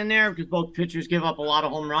Tuesday in there because both pitchers give up a lot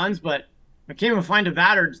of home runs, but I can't even find a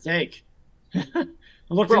batter to take.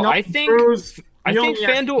 Bro, I think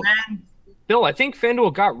FanDuel, Bill, I think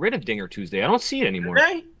FanDuel got rid of Dinger Tuesday. I don't see it anymore.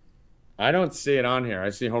 Okay. I don't see it on here. I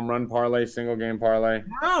see home run parlay, single game parlay.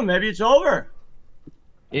 Oh, maybe it's over.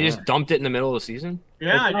 You just dumped it in the middle of the season?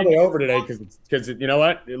 Yeah. It's probably over today because you know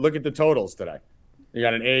what? Look at the totals today. You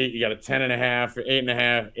got an 8, you got a 10.5,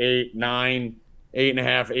 8.5, 8, 9,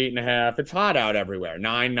 8.5, 8.5. It's hot out everywhere.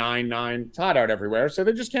 9, 9, 9. It's hot out everywhere. So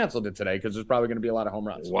they just canceled it today because there's probably going to be a lot of home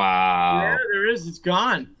runs. Wow. Yeah, there is. It's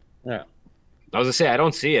gone. Yeah. I was going to say, I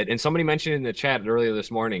don't see it. And somebody mentioned in the chat earlier this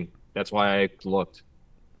morning. That's why I looked.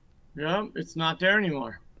 Yeah, it's not there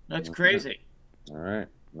anymore. That's crazy. All right.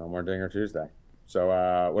 No more Dinger Tuesday. So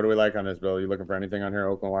what do we like on this, Bill? Are you looking for anything on here,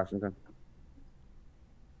 Oakland, Washington?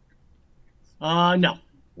 No.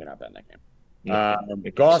 You're not betting that game. No,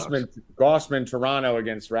 Gossman, Toronto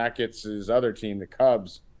against Rackets' other team, the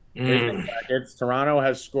Cubs. Rackets. Toronto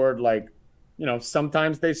has scored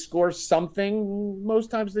sometimes they score something, most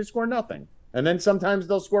times they score nothing. And then sometimes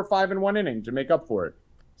they'll score 5 in one inning to make up for it.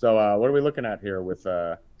 So what are we looking at here with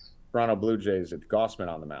Toronto Blue Jays at Gossman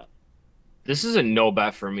on the mound? This is a no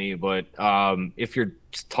bet for me, but if you're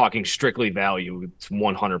talking strictly value, it's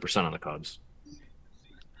 100% on the Cubs.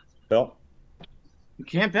 Bill? You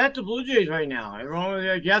can't bet the Blue Jays right now. Everyone was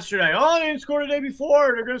like yesterday, they didn't score the day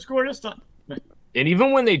before. They're going to score this time. And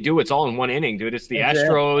even when they do, it's all in one inning, dude. It's the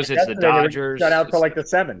Astros, it's the Dodgers. Shut out for like the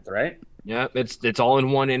 7th, right? Yeah, it's all in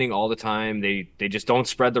one inning all the time. They just don't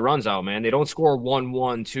spread the runs out, man. They don't score 1-1,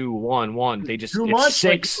 2-1, 1. They just Too it's much.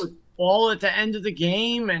 6. All at the end of the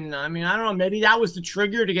game, and I mean, I don't know. Maybe that was the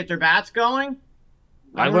trigger to get their bats going.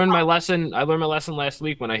 I learned my lesson. I learned my lesson last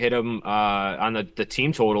week when I hit them on the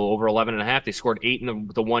team total over 11.5. They scored 8 in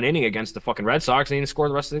the one inning against the fucking Red Sox, and they didn't score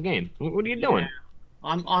the rest of the game. What are you doing?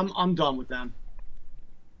 Yeah. I'm done with them.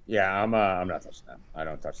 Yeah, I'm not touching them. I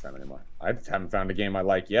don't touch them anymore. I haven't found a game I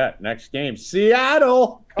like yet. Next game,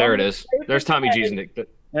 Seattle. There it is. There's Tommy G's.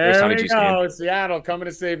 There's Tommy G's game. Seattle coming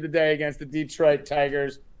to save the day against the Detroit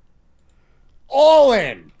Tigers. All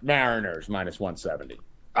in Mariners minus 170.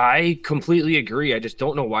 I completely agree. I just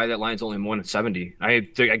don't know why that line's only 170. I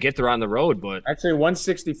get they're on the road, but actually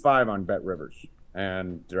 165 on Bet Rivers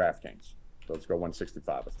and DraftKings. So let's go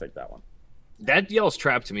 165. Let's take that one. That yells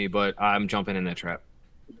trap to me, but I'm jumping in that trap.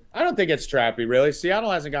 I don't think it's trappy, really.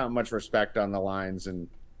 Seattle hasn't gotten much respect on the lines, and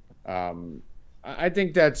I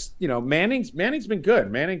think that's Manning's been good.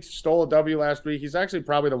 Manning stole a W last week. He's actually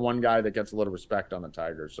probably the one guy that gets a little respect on the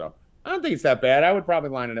Tigers. So I don't think it's that bad. I would probably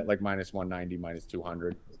line it at like minus 190, minus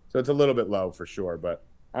 200. So it's a little bit low for sure, but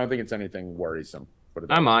I don't think it's anything worrisome.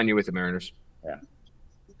 I'm on you with the Mariners. Yeah.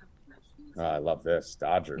 I love this.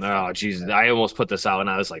 Dodgers. Oh, Jesus. I almost put this out, and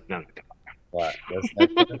I was like, no. What?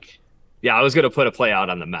 Yeah, I was going to put a play out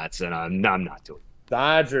on the Mets, and I'm not doing it.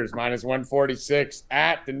 Dodgers minus 146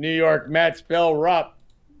 at the New York Mets. Bill Rupp.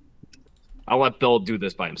 I'll let Bill do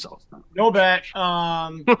this by himself. No bet.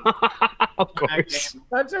 Of course.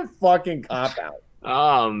 Such a fucking cop-out.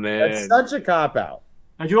 Oh, man. That's such a cop-out.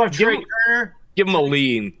 I do have Trey Turner. Give him a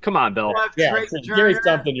lean. Come on, Bill. Yeah, give me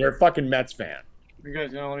something. You're a fucking Mets fan. You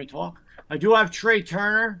guys gonna let me talk? I do have Trey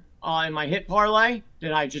Turner in my hit parlay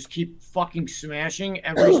that I just keep fucking smashing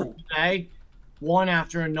every single day, one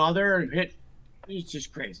after another. It's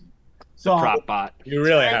just crazy. So prop bot. You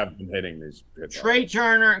really have been hitting these. Trey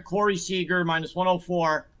Turner and Corey Seager minus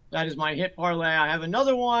 104. That is my hit parlay. I have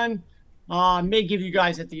another one. May give you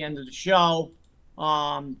guys at the end of the show.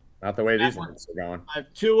 Not the way these ones are going. I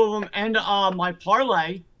have 2 of them, and my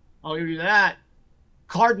parlay. I'll give you that.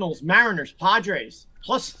 Cardinals, Mariners, Padres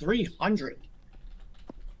plus 300.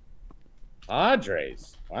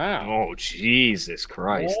 Padres. Wow. Oh, Jesus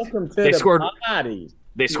Christ. Welcome to They the scored. party.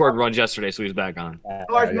 They scored runs yesterday, so he's back on.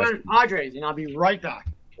 Padres, and I'll be right back.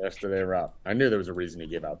 Yesterday, Rob. I knew there was a reason he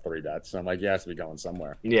gave out 3 bets. So I'm like, he has to be going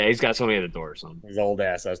somewhere. Yeah, he's got somebody at the door or something. His old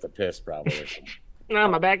ass has to piss, probably. No,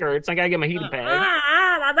 my back hurts. I gotta get my heating pad.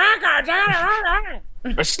 My back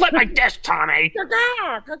hurts. Or slip like this, Tommy.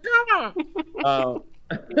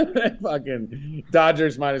 Fucking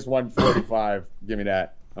Dodgers minus 145. Give me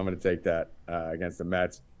that. I'm gonna take that against the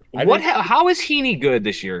Mets. How is Heaney good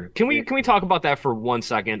this year? Can we talk about that for 1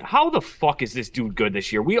 second? How the fuck is this dude good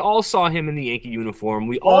this year? We all saw him in the Yankee uniform.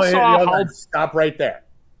 We all saw how. Stop right there.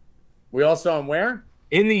 We all saw him where?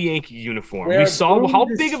 In the Yankee uniform. We saw how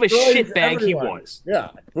big of a shitbag he was. Yeah,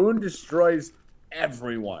 Boone destroys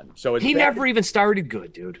everyone. So he never even started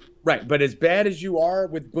good, dude. Right, but as bad as you are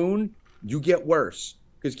with Boone, you get worse.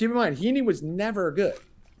 Because keep in mind, Heaney was never good,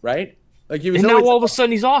 right? Like he was. And now always, all of a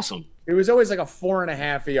sudden he's awesome. He was always like a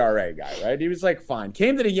 4.5 ERA guy, right? He was like fine.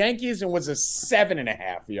 Came to the Yankees and was a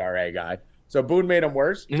 7.5 ERA guy. So Boone made him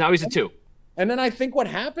worse. And now he's a 2. And then I think what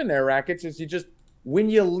happened there, Rackets, is when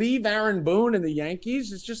you leave Aaron Boone in the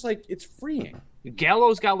Yankees, it's just like it's freeing.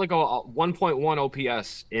 Gallo's got like a 1.1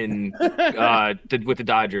 OPS in with the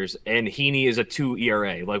Dodgers, and Heaney is a 2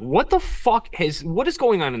 ERA. Like, what the fuck what is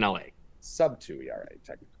going on in LA? Sub 2 ERA,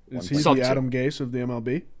 technically. Is he Sub the 2. Adam Gase of the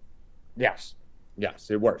MLB? Yes.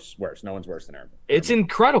 Worse. No one's worse than Aaron. It's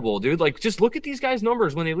incredible, dude. Like, just look at these guys'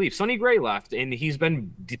 numbers when they leave. Sonny Gray left, and he's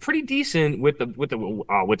been pretty decent with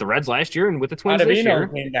the Reds last year and with the Twins this year.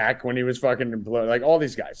 Came back when he was fucking like all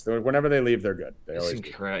these guys. Whenever they leave, they're good. They always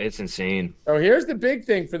do. It's insane. So here's the big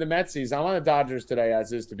thing for the Metsies. I'm on the Dodgers today,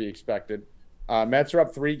 as is to be expected. Mets are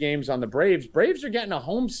up 3 games on the Braves. Braves are getting a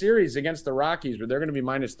home series against the Rockies, where they're going to be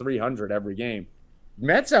minus 300 every game.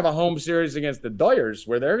 Mets have a home series against the Dodgers,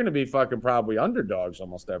 where they're going to be fucking probably underdogs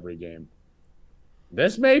almost every game.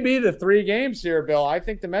 This may be the 3 games here, Bill. I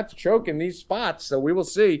think the Mets choke in these spots, so we will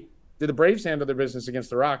see. Do the Braves handle their business against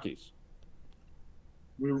the Rockies?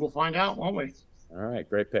 We will find out, won't we? All right,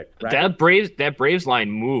 great pick. That Braves line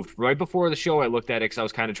moved right before the show. I looked at it because I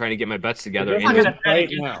was kind of trying to get my bets together. Right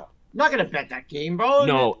now. I'm not gonna bet that game, bro.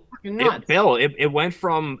 No, Bill. It went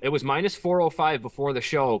from it was minus 405 before the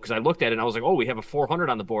show because I looked at it and I was like, oh, we have a 400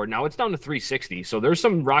 on the board. Now it's down to 360. So there's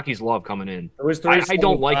some Rockies love coming in. It was I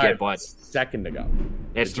don't like it, but second ago.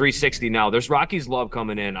 It's 360 now. There's Rockies love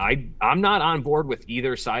coming in. I'm not on board with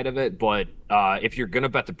either side of it, but if you're gonna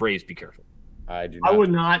bet the Braves, be careful. I do not. I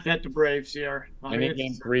would not bet the Braves here. Any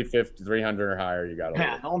game 350, 300 or higher, you got to.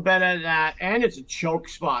 Yeah, don't bet at that. And it's a choke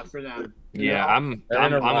spot for them. Yeah, I'm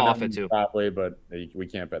off it too. Probably, but we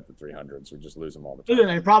can't bet the 300s. We just lose them all the time. Yeah,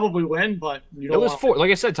 they probably win, but it was like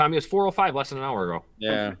I said, Tommy. It was 405 less than an hour ago.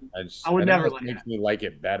 Yeah, I would never. It makes me like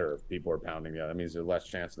it better if people are pounding it. That means there's less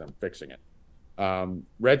chance of them fixing it.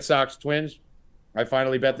 Red Sox Twins. I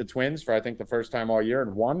finally bet the Twins for I think the first time all year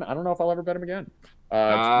and won. I don't know if I'll ever bet them again.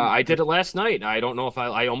 I did it last night. I don't know if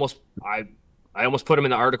I almost put him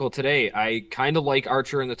in the article today. I kind of like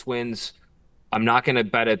Archer and the Twins. I'm not going to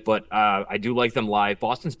bet it, but I do like them live.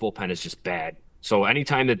 Boston's bullpen is just bad. So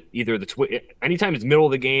anytime that anytime it's middle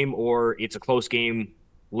of the game or it's a close game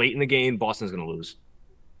late in the game, Boston's going to lose.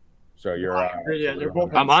 So you're they're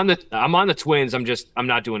both. I'm on the Twins. I'm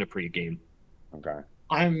not doing a pre-game. Okay.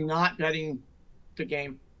 I'm not betting the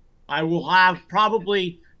game. I will have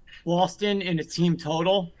probably Boston in a team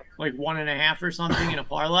total, like 1.5 or something in a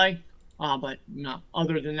parlay. But no,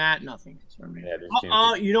 other than that, nothing for me.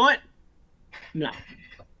 Yeah, you know what? No.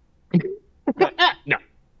 No.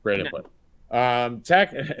 Great input.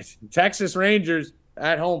 Texas Rangers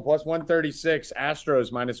at home plus 136.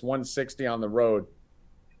 Astros minus 160 on the road.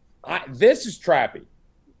 This is trappy.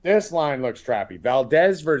 This line looks trappy.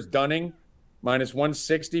 Valdez versus Dunning minus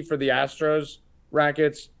 160 for the Astros.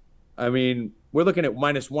 Rackets. I mean, we're looking at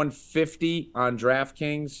minus 150 on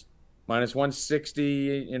DraftKings, minus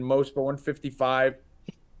 160 in most, but 155.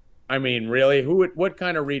 I mean, really, what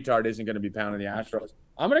kind of retard isn't going to be pounding the Astros?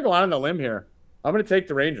 I'm going to go out on the limb here. I'm going to take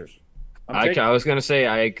the Rangers. I was going to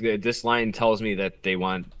say, this line tells me that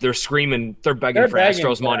they're screaming, they're begging for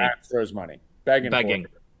Astros money. Astros money. Begging. And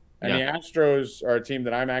yeah. the Astros are a team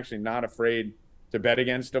that I'm actually not afraid to bet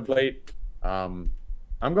against of late.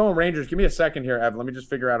 I'm going Rangers. Give me a second here, Ev. Let me just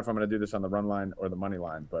figure out if I'm going to do this on the run line or the money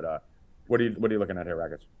line. But what are you looking at here,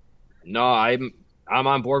 Rackets? No, I'm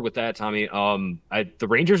on board with that, Tommy. The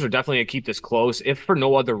Rangers are definitely going to keep this close, if for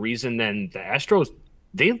no other reason than the Astros.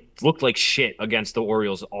 They looked like shit against the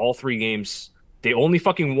Orioles all 3 games. They only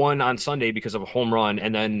fucking won on Sunday because of a home run,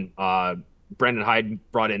 and then Brendan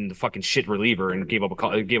Hyde brought in the fucking shit reliever and gave up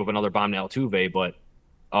another bomb to Altuve. But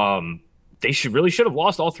they should have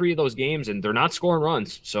lost all 3 of those games, and they're not scoring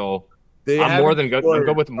runs. So I'm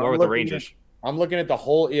good with the Rangers. I'm looking at the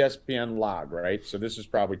whole ESPN log, right? So this is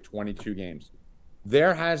probably 22 games.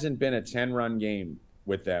 There hasn't been a 10-run game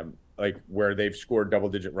with them, like where they've scored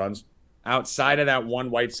double-digit runs, outside of that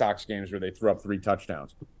one White Sox games where they threw up 3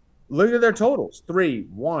 touchdowns. Look at their totals: 3,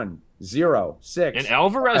 1, 0, 6. And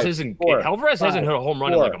Alvarez hasn't hit a home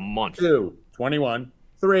run in like a month. 2, 21,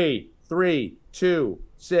 3, 3, 2,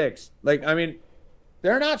 6. Like, I mean,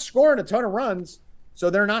 they're not scoring a ton of runs,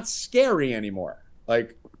 so they're not scary anymore.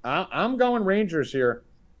 Like, I'm going Rangers here.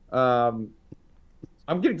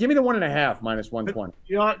 Give me the 1.5 minus 120.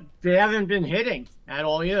 You know, they haven't been hitting at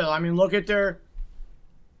all either. I mean, look at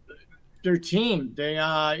their team. They,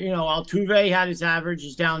 Altuve had his average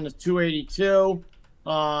is down to 282.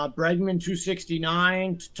 Bregman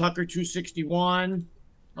 269. Tucker 261.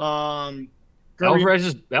 Alvarez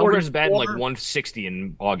is batting like 160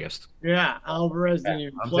 in August. Yeah, Alvarez didn't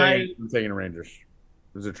even play. I'm taking Rangers.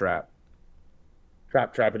 It was a trap.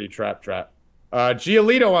 Trappity trap.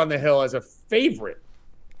 Giolito on the hill as a favorite.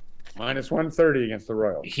 -130 against the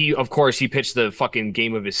Royals. Of course, he pitched the fucking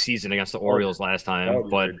game of his season against the Orioles last time,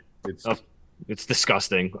 but it's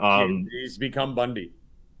disgusting. He's become Bundy.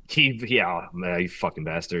 You fucking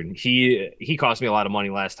bastard. He cost me a lot of money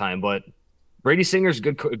last time, but Brady Singer's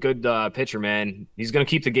a good pitcher, man. He's going to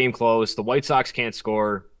keep the game close. The White Sox can't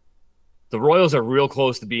score. The Royals are real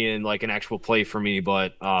close to being like an actual play for me,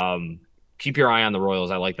 but keep your eye on the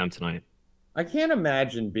Royals. I like them tonight. I can't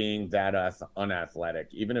imagine being that unathletic,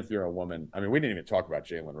 even if you're a woman. I mean, we didn't even talk about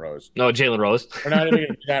Jalen Rose. No, Jalen Rose. We're not even going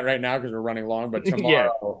to do that right now because we're running long, but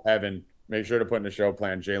tomorrow, Evan, make sure to put in the show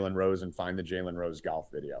plan Jalen Rose and find the Jalen Rose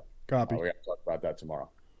golf video. Copy. We got to talk about that tomorrow.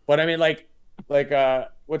 But I mean, like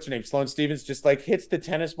what's her name? Sloane Stevens just like hits the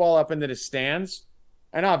tennis ball up into the stands.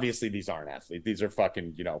 And obviously these aren't athletes. These are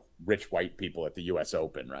fucking, rich white people at the US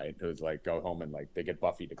Open, right? Who's like go home and like they get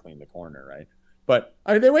Buffy to clean the corner, right? But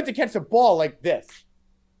I mean, they went to catch the ball like this.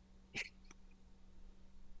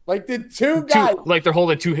 Like the two guys. Like they're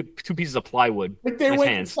holding two pieces of plywood. Like they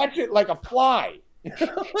went to catch it like a fly.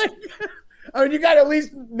 I mean, you got to at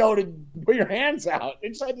least know to put your hands out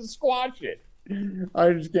and try to squash it.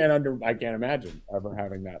 I just I can't imagine ever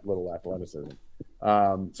having that little athleticism.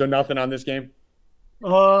 So nothing on this game?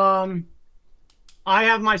 I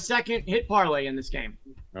have my second hit parlay in this game.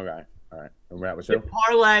 Okay. All right. And that was who? Hit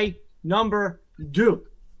parlay number 2.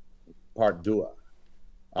 Part 2.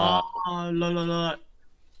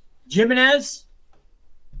 Jimenez.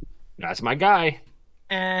 That's my guy.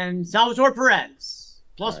 And Salvatore Perez.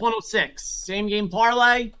 Plus 106. Same game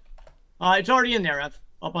parlay. It's already in there, Ev.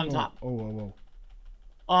 Up on top. Whoa.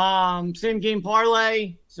 Same game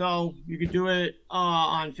parlay. So you could do it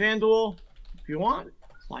on FanDuel if you want.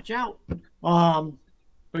 Watch out.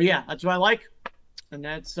 But yeah, that's what I like. And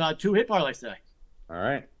that's 2 hit parlays today. All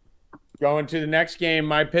right. Going to the next game,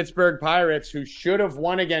 my Pittsburgh Pirates, who should have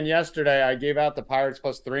won again yesterday. I gave out the Pirates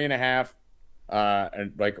plus 3.5,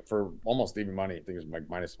 and like for almost even money. I think it was like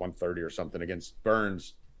 -130 or something against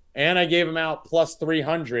Burns. And I gave them out plus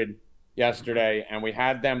 300 yesterday, and we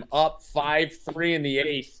had them up 5-3 in the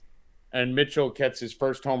 8th. And Mitchell gets his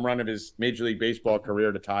first home run of his Major League Baseball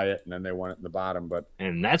career to tie it, and then they won it in the bottom.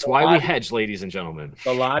 And that's why we hedge, ladies and gentlemen.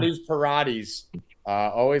 The Lotties Paratis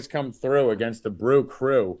always come through against the Brew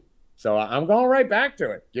Crew. So I'm going right back to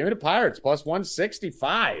it. Give me the Pirates plus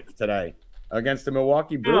 165 today against the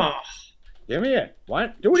Milwaukee Brewers. Give me it.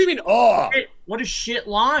 What? What do you mean? Oh, what a shit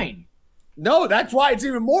line. No, that's why it's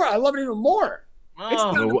even more. I love it even more.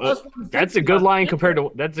 That's a good line compared to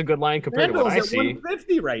what I see.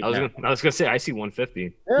 150 right now. I was gonna say I see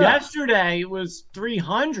 150. Yeah. Yesterday it was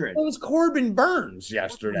 300. It was Corbin Burns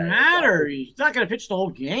yesterday. Doesn't matter. He's not gonna pitch the whole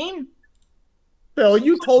game. Bill,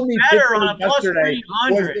 you told me better on a plus yesterday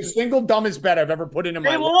 300. was the single dumbest bet I've ever put in my life.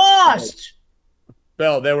 They lost.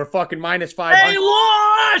 Bill, they were fucking -500. They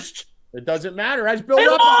lost. It doesn't matter. As Bill They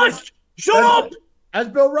Rupp lost. Shut up. As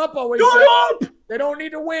Bill Rupp always Shut said, up. they don't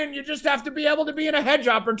need to win. You just have to be able to be in a hedge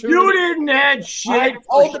opportunity. You didn't add shit. I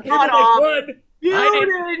told the people Shut they up. could. You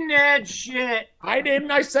didn't add shit. I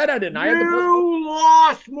didn't. I said I didn't. I had You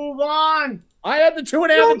lost. Move on. I had the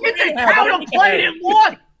 2.5. You get to count and play it.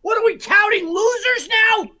 What are we counting? Losers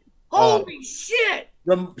now? Holy shit.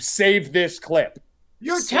 Save this clip.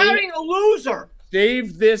 You're counting a loser.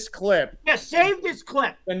 Save this clip. Yeah, save this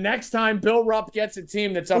clip. The next time Bill Rupp gets a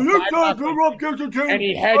team that's up 5-0 and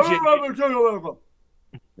he hedges it,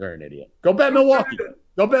 you're an idiot. Go bet Milwaukee.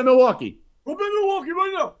 Go bet Milwaukee. Go bet Milwaukee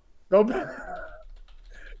right now. Go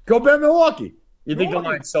bet Milwaukee. You think the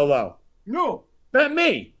line's so low? No. Bet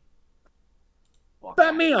me.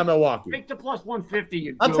 Bet me on Milwaukee. Take the plus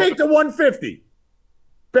 150. I'll take the 150.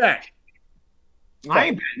 Bet. I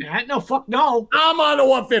ain't betting that. No, fuck no. I'm on the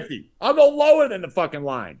 150. I'll go lower than the fucking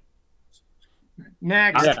line.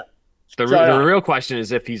 Next. Yeah. The real question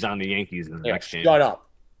is if he's on the Yankees in the next game. Shut up.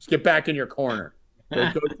 Just get back in your corner.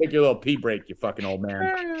 Go take your little pee break, you fucking old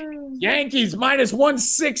man. Yankees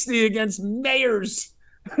 -160 against Mayors.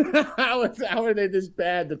 How are they this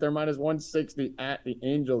bad that they're -160 at the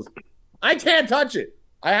Angels? I can't touch it.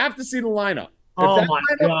 I have to see the lineup.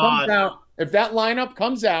 If that lineup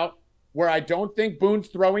comes out where I don't think Boone's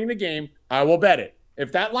throwing the game, I will bet it.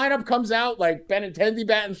 If that lineup comes out like Benintendi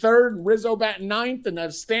batting 3rd and Rizzo batting 9th and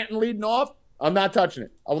then Stanton leading off, I'm not touching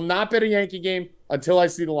it. I will not bet a Yankee game until I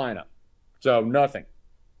see the lineup. So nothing.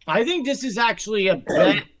 I think this is actually a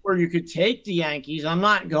bet where you could take the Yankees. I'm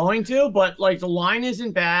not going to, but like the line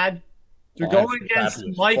isn't bad. They're going against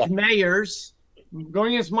Mike Mayers.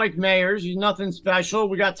 Going against Mike Mayers. He's nothing special.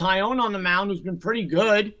 We got Tyone on the mound, who's been pretty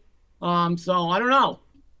good. So I don't know.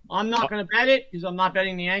 I'm not going to bet it because I'm not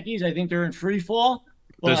betting the Yankees. I think they're in free fall.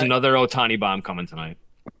 There's another Ohtani bomb coming tonight.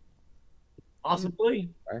 Possibly.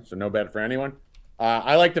 All right, so no bet for anyone.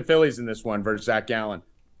 I like the Phillies in this one versus Zach Gallen.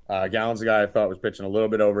 Gallen's a guy I thought was pitching a little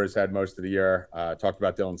bit over his head most of the year. Talked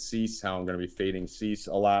about Dylan Cease, how I'm going to be fading Cease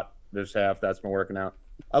a lot this half. That's been working out.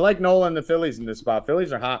 I like Nola and the Phillies in this spot.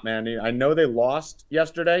 Phillies are hot, man. I know they lost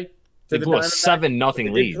yesterday. They blew a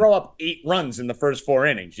 7-0 lead. They throw up 8 runs in the first 4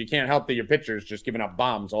 innings. You can't help that your pitcher's just giving up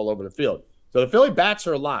bombs all over the field. So the Philly bats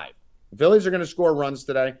are alive. The Phillies are going to score runs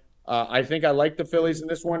today. I think I like the Phillies in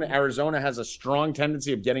this one. Arizona has a strong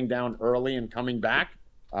tendency of getting down early and coming back.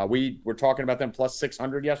 We were talking about them plus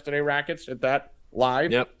 600 yesterday, Rackets, at that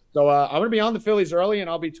live. Yep. So I'm going to be on the Phillies early, and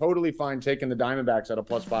I'll be totally fine taking the Diamondbacks at a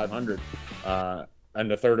plus 500 in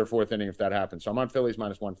the 3rd or 4th inning if that happens. So I'm on Phillies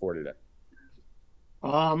minus 140 today.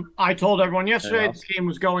 I told everyone yesterday this game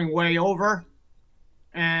was going way over,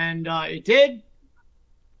 and it did.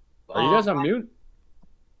 Are you guys on mute?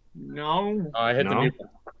 No. I hit the mute.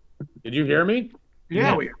 Did you hear me?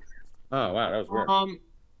 Yeah, we. Oh wow, that was weird.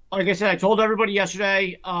 Like I said, I told everybody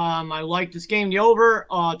yesterday. I like this game, the over.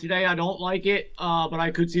 Today I don't like it, but I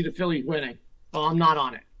could see the Phillies winning. I'm not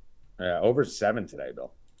on it. Yeah, over 7 today,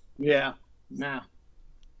 Bill. Yeah, nah.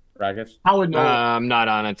 Rackets. I would know. I'm not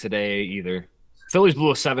on it today either. Phillies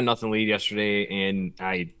blew a 7-0 lead yesterday, and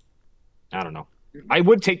I don't know. I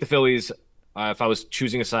would take the Phillies if I was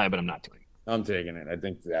choosing a side, but I'm not doing it. I'm taking it. I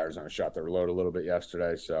think the Arizona shot their load a little bit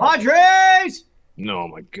yesterday. So Padres! No,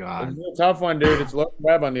 my God. It's a tough one, dude. It's Logan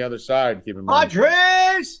Webb on the other side. Keep in mind.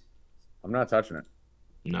 Padres! I'm not touching it.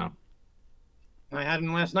 No. I had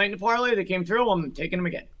them last night in the parlay. They came through. I'm taking them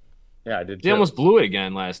again. Yeah, I did. They almost blew it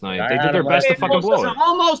again last night. They did their best to fucking blow it.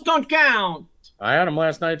 Almost don't count. I had him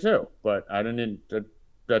last night too, but I didn't.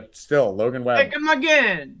 But still, Logan Webb. Take him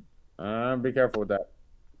again. Be careful with that.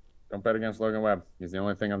 Don't bet against Logan Webb. He's the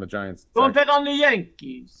only thing on the Giants. Don't bet on the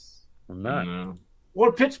Yankees. I'm not. No.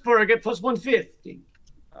 Or Pittsburgh at plus 150.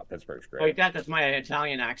 Oh, Pittsburgh's great. Like that. That's my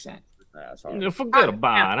Italian accent. Yeah, sorry. Forget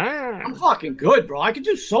about it. I'm fucking good, bro. I could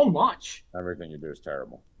do so much. Everything you do is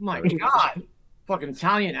terrible. My God. Fucking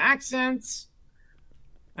Italian accents.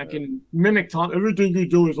 I can mimic Tom. Everything you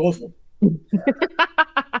do is awful.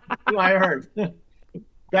 I heard.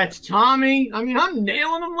 That's Tommy. I mean, I'm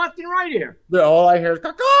nailing them left and right here. Yeah, all I hear is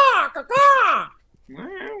caw caw.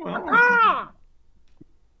 Well,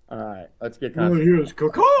 all right, let's get all I hear is caw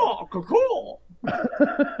caw.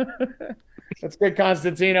 Let's get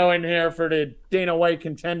Constantino in here for the Dana White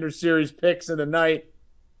Contender Series picks of the night.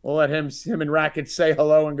 We'll let him and Rackets say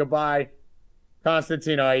hello and goodbye.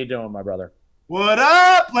 Constantino, how you doing, my brother? What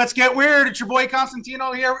up? Let's get weird. It's your boy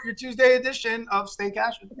Constantino here with your Tuesday edition of Stay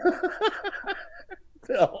Cashin'. Let's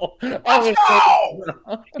go!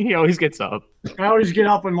 He always gets up. I always get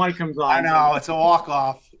up when Mike comes on. I know, it's a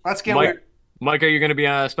walk-off. Let's get weird. Mike, are you going to be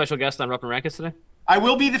a special guest on Rupp and Rackets today? I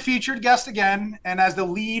will be the featured guest again, and as the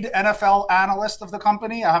lead NFL analyst of the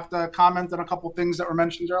company, I have to comment on a couple things that were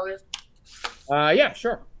mentioned earlier. Yeah,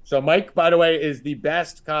 sure. So Mike, by the way, is the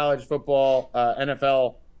best college football,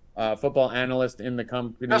 NFL football analyst in the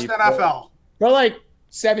company. Just NFL. For like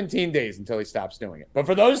 17 days until he stops doing it. But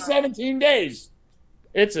for those 17 days,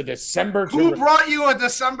 it's a December. Who brought you a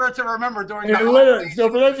December to remember during the holidays? So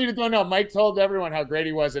for those of you who don't know, Mike told everyone how great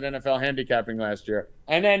he was at NFL handicapping last year.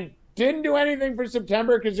 And then didn't do anything for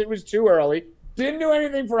September because it was too early. Didn't do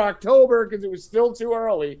anything for October because it was still too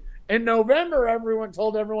early. In November, everyone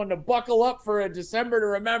told everyone to buckle up for a December to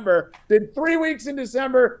remember. Did 3 weeks in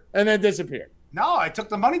December and then disappeared. No, I took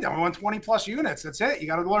the money down. We won 20-plus units. That's it. You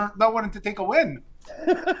got to know when to take a win.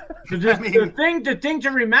 The thing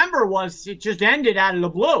to remember was it just ended out of the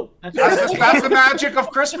blue. That's the magic of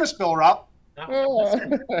Christmas, Bill Rupp.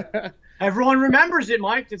 Everyone remembers it,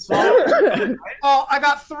 Mike. It's all. Oh, I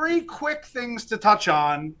got 3 quick things to touch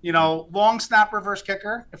on. You know, long snap reverse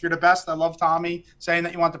kicker. If you're the best, I love Tommy saying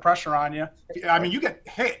that you want the pressure on you. I mean, you get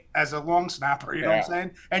hit as a long snapper, you know what I'm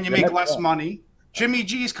saying? And you make less money. Jimmy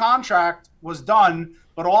G's contract was done,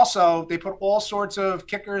 but also they put all sorts of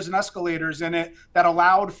kickers and escalators in it that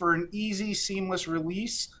allowed for an easy, seamless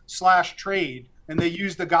release/trade. And they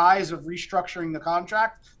used the guise of restructuring the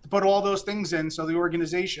contract to put all those things in, so the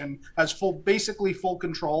organization has basically full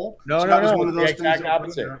control. No, one of those the exact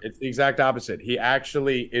opposite. It's the exact opposite. He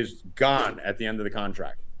actually is gone at the end of the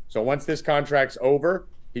contract. So once this contract's over,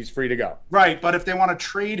 he's free to go. Right, but if they want to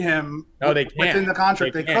trade him they can't. within the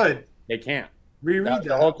contract, they could. They can't. Reread The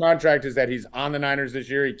that. whole contract is that he's on the Niners this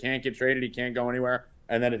year. He can't get traded. He can't go anywhere.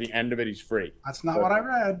 And then at the end of it, he's free. That's not what I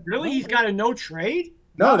read. Really? He's got a no trade?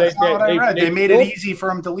 No, that's not what I read. They made it built- easy for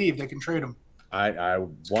him to leave. They can trade him. I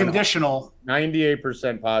Conditional.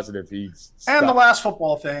 98% positive he's And the stuck. last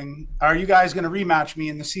football thing, are you guys going to rematch me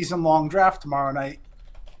in the season-long draft tomorrow night?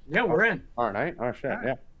 Yeah, we're in. All right. Oh shit.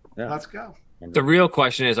 Yeah. Let's go. The real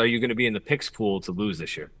question is, are you going to be in the picks pool to lose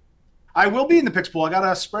this year? I will be in the picks pool. I got a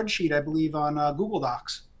spreadsheet, I believe, on Google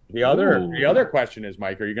Docs. The other Ooh. question is,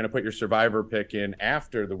 Mike, are you going to put your survivor pick in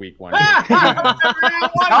after the week 1?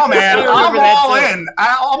 No, man, I'm all in.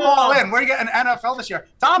 I'm all in. We're getting NFL this year.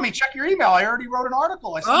 Tommy, check your email. I already wrote an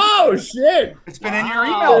article. Oh shit! It's been in your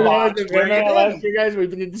email box. Where you been? You guys, we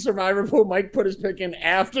did the survivor pool. Mike put his pick in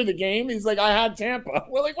after the game. He's like, I had Tampa.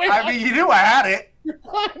 We're like, wait. I mean, you knew I had it. no,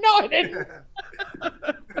 I didn't.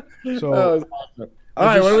 So Awesome. All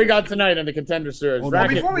right, what do we got tonight in the Contender Series? Hold on. Well,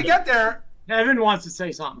 Racket. before we get there, Evan wants to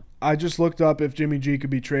say something. I just looked up if Jimmy G could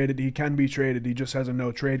be traded. He can be traded. He just has a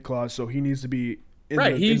no trade clause, so he needs to be in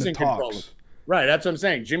Right, the, he's in the in control. talks. Right, that's what I'm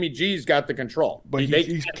saying. Jimmy G's got the control. But They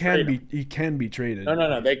he can't can trade be him. he can be traded.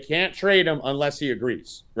 No. They can't trade him unless he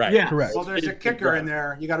agrees. Right. Yeah. Correct. well, there's a kicker in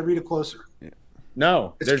there. You got to read it closer.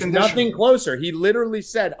 No, It's there's conditional. nothing closer. He literally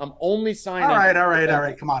said, I'm only signing. All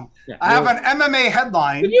right. Come on. Yeah. I have an MMA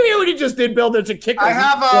headline. Did you hear what he just did, Bill? There's a kicker. I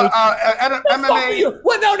have an MMA.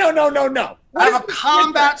 Well, no. I have a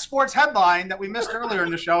combat sports headline that we missed earlier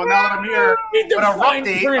in the show. And now that I'm here with a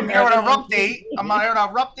update, I'm here on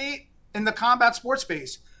a update in the combat sports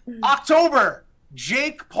space. October,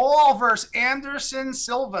 Jake Paul versus Anderson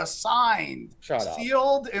Silva signed, Shut up.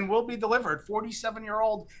 sealed, and will be delivered.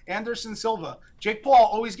 47-year-old Anderson Silva. Jake Paul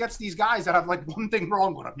always gets these guys that have like one thing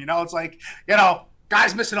wrong with him. You know, it's like,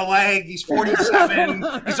 guy's missing a leg. He's 47.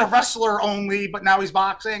 He's a wrestler only, but now he's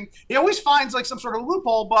boxing. He always finds like some sort of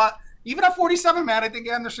loophole, but even at 47, man, I think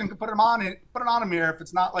Anderson could put it on him here if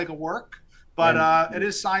it's not like a work. But it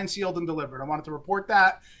is signed, sealed, and delivered. I wanted to report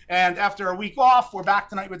that. And after a week off, we're back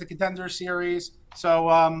tonight with the Contender Series.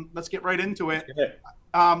 So let's get right into it.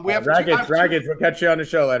 We have Rackets. We'll catch you on the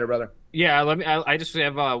show later, brother. Yeah, I just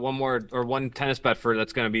have one tennis bet for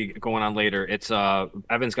that's going to be going on later. It's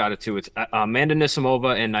Evan's got it too. It's Amanda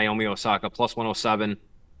Nisimova and Naomi Osaka plus 107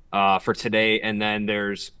 for today, and then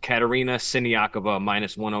there's Katerina Siniakova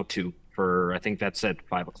minus 102 for I think that's at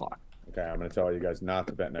 5:00. Okay, I'm going to tell you guys not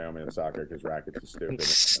to bet Naomi Osaka because Rackets is stupid.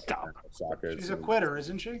 Stop. Osaka She's a quitter,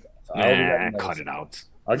 isn't she? Nah, cut it out.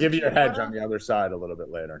 I'll give you a hedge on the other side a little bit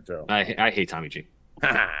later, too. I hate Tommy G.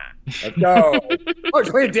 Let's go.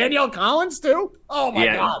 Wait, Danielle Collins, too? Oh, my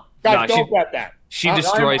Yeah. God. Guys, No, don't bet that. She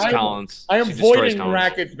destroys I Collins. I am She destroys voiding Collins.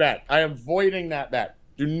 Rackets bet. I am voiding that bet.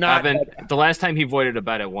 Do not Evan, bet that. the last time he voided a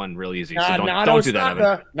bet at one real easy. So don't not do Osaka. that,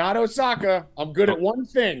 Evan. Not Osaka. I'm good at one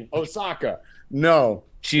thing. Osaka. No.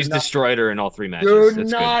 She's Do not- destroyed her in all three matches. Do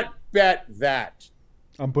That's not bet that.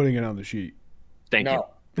 I'm putting it on the sheet. Good. Thank you.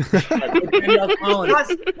 No. Danielle Collins.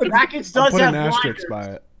 Rackets I'll does put have an asterisk blinders.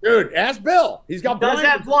 by it. Dude, ask Bill. He's got Does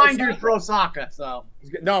blinders. have blinders for Osaka, so.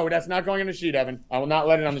 No, that's not going on the sheet, Evan. I will not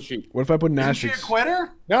let it on the sheet. What if I put an Isn't she a asterisk?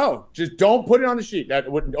 quitter? No, just don't put it on the sheet.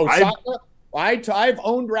 That would Osaka. I've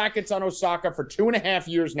owned Rackets on Osaka for 2.5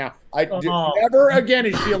 years now. Never again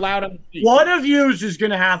is she allowed on the sheet. One of yous is going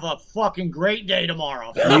to have a fucking great day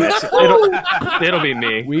tomorrow. It'll be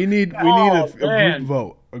me. We need Oh, a man. group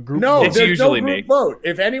vote. A group No, vote. It's there's usually no group me. vote.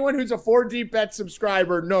 If anyone who's a 4D bet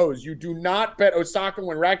subscriber knows, you do not bet Osaka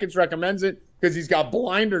when Rackets recommends it because he's got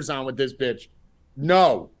blinders on with this bitch.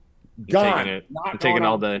 No. I'm Gone. taking it. Not I'm taking going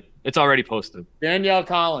all on. day. It's already posted. Danielle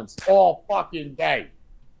Collins all fucking day.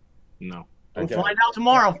 No. We'll Okay. find out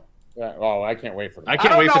tomorrow. Oh, I can't wait for that. I I can't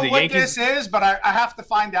don't wait know for the what Yankees. this is, but I have to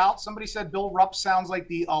find out. Somebody said Bill Rupp sounds like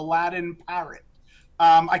the Aladdin parrot.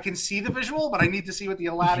 I can see the visual, but I need to see what the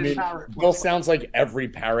Aladdin parrot Bill looks like. sounds like every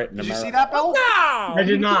parrot in Did you America. see that, Bill? No! I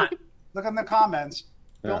did not. Look in the comments.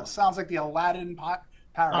 Bill Yeah. sounds like the Aladdin parrot.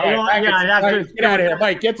 All Oh, right, well, Rackets, yeah, I have all to- right, get out of here.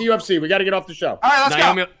 Mike, get to UFC. We got to get off the show. All right, let's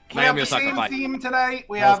Naomi, go. We have Naomi the Osaka, same bye. theme today.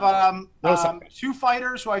 We No have two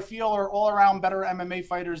fighters who I feel are all around better MMA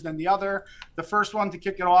fighters than the other. The first one to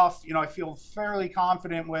kick it off, I feel fairly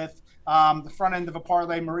confident with the front end of a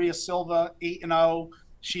parlay, Maria Silva, 8-0.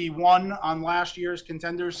 She won on last year's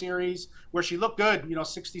Contender Series where she looked good,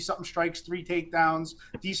 60-something strikes, 3 takedowns,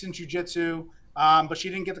 decent jiu-jitsu, but she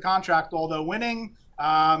didn't get the contract, although winning.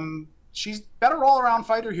 She's better all-around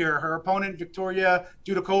fighter here. Her opponent, Victoria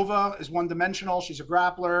Dudakova, is one-dimensional. She's a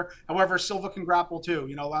grappler. However, Silva can grapple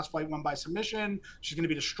too. Last fight won by submission. She's going to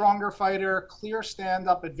be the stronger fighter, clear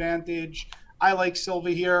stand-up advantage. I like Silva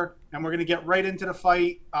here, and we're going to get right into the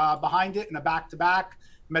fight behind it in a back-to-back.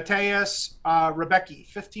 Mateus Rebecki,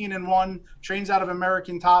 15-1, trains out of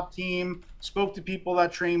American Top Team, spoke to people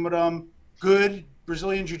that train with him. Good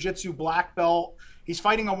Brazilian Jiu-Jitsu black belt. He's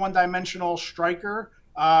fighting a one-dimensional striker,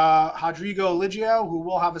 Rodrigo Ligio, who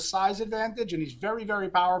will have a size advantage, and he's very, very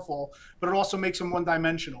powerful, but it also makes him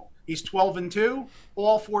one-dimensional. He's 12-2,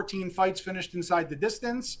 all 14 fights finished inside the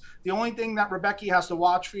distance. The only thing that Rebecki has to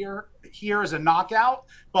watch for here is a knockout,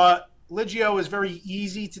 but Ligio is very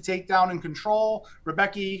easy to take down and control.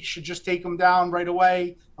 Rebecki should just take him down right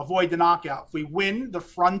away, avoid the knockout. If we win the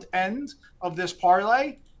front end of this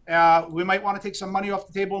parlay, we might want to take some money off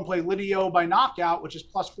the table and play Lidio by knockout, which is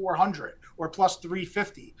plus 400 or plus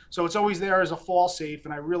 350. So it's always there as a fall safe.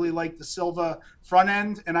 And I really like the Silva front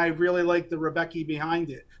end, and I really like the Rebecki behind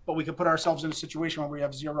it. But we could put ourselves in a situation where we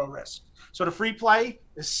have zero risk. So the free play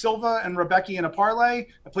is Silva and Rebecki in a parlay.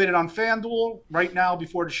 I played it on FanDuel right now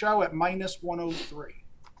before the show at minus 103.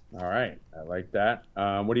 All right, I like that.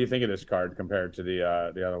 What do you think of this card compared to the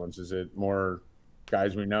other ones? Is it more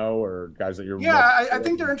guys we know or guys that you're? Yeah, I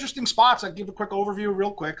think they're interesting spots. I'll give a quick overview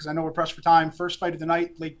real quick because I know we're pressed for time. First fight of the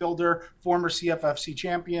night, Blake Bilder, former CFFC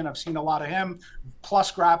champion. I've seen a lot of him.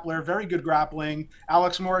 Plus grappler, very good grappling.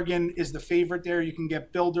 Alex Morgan is the favorite there. You can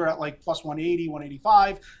get Bilder at like plus 180,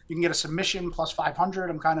 185. You can get a submission plus 500.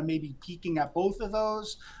 I'm kind of maybe peaking at both of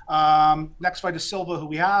those. Next fight is Silva, who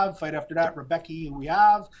we have. Fight after that, Rebecki, who we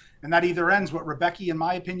have. And that either ends with Rebecki, in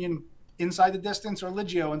my opinion, inside the distance or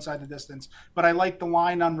Ligio inside the distance. But I like the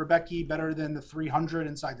line on Rebecki better than the 300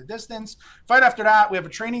 inside the distance. Fight after that, we have a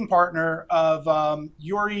training partner of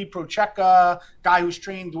Yuri Procheka, guy who's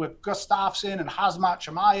trained with Gustafsson and Hazmat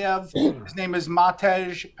Chimaev. His name is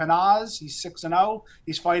Matej Panaz. He's 6-0.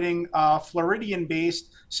 He's fighting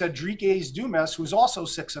Floridian-based Cedriques Dumas, who's also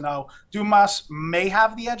 6-0. Dumas may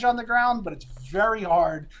have the edge on the ground, but it's very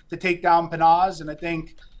hard to take down Panaz, and I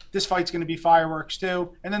think this fight's going to be fireworks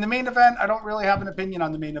too. And then the main event, I don't really have an opinion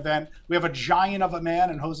on the main event. We have a giant of a man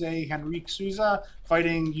in Jose Henrique Souza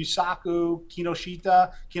fighting Yusaku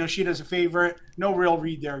Kinoshita. Kinoshita's a favorite. No real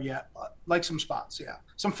read there yet, but like some spots, yeah.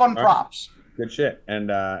 Some fun props. Good shit. And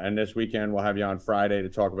this weekend we'll have you on Friday to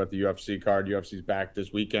talk about the UFC card. UFC's back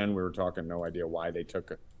this weekend. We were talking, no idea why they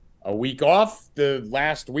took a week off the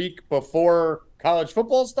last week before college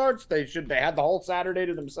football starts. They had the whole Saturday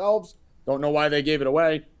to themselves. Don't know why they gave it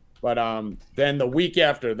away. But then the week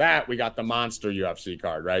after that, we got the monster UFC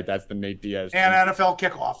card, right? That's the Nate Diaz. And NFL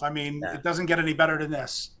kickoff. I mean, It doesn't get any better than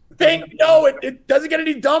this. It doesn't get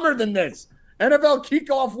any dumber than this. NFL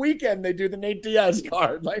kickoff weekend, they do the Nate Diaz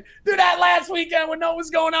card. Like, do that last weekend when no one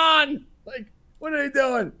was going on. Like, what are they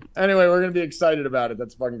doing? Anyway, we're going to be excited about it.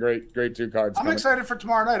 That's fucking great. Great 2 cards. I'm excited for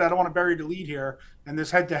tomorrow night. I don't want to bury the lead here. And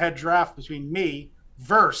this head-to-head draft between me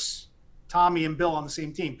versus Tommy and Bill on the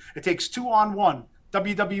same team. It takes 2-on-1.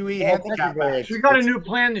 WWE handicap match. We got a new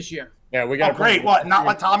plan this year. Yeah, we got. Oh, great! What? Not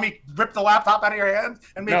let Tommy rip the laptop out of your hand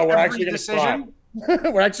and make every decision.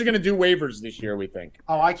 We're actually going to do waivers this year. We think.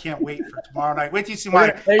 Oh, I can't wait for tomorrow night. Wait till you see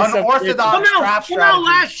my unorthodox draft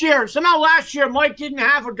strategy. Somehow last year, Mike didn't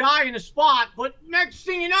have a guy in a spot, but next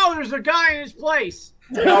thing you know, there's a guy in his place.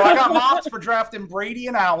 I got mocked for drafting Brady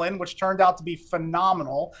and Allen, which turned out to be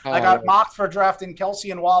phenomenal. I got mocked for drafting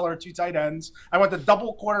Kelsey and Waller, 2 tight ends. I went to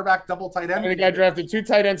double quarterback, double tight end. I think I drafted 2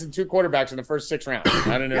 tight ends and 2 quarterbacks in the first 6 rounds.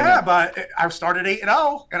 I don't know. Yeah, but I started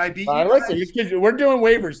 8-0, and I beat you. Listen, we're doing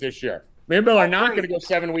waivers this year. Me and Bill are not going to go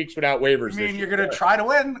 7 weeks without waivers. I mean, you're going to try to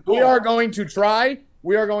win. Cool. We are going to try.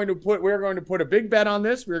 We are going to put a big bet on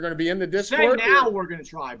this. We're going to be in the Discord. We're going to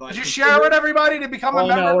try. But did you share with everybody to become a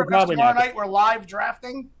member? Because tomorrow night we're live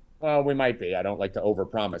drafting. We might be. I don't like to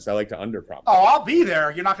overpromise. I like to underpromise. Oh, I'll be there.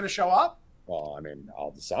 You're not going to show up? Well, I mean,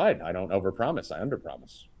 I'll decide. I don't overpromise. I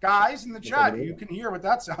underpromise. Guys in the chat, you can hear what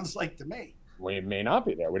that sounds like to me. We may not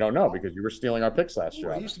be there. We don't know because you were stealing our picks last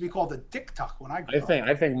year. It used to be called the Dick Tuck when I grew up.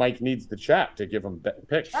 I think Mike needs the chat to give him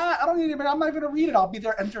picks. I don't need it. I'm not going to read it. I'll be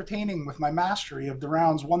there entertaining with my mastery of the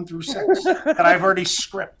rounds 1 through 6 that I've already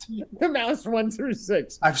script. The rounds 1 through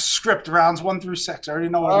 6. I've script rounds 1 through 6. I already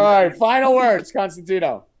know what. All right, final words,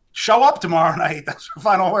 Constantino. Show up tomorrow night. That's your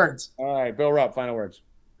final words. All right, Bill Rupp, final words.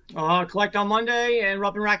 Collect on Monday and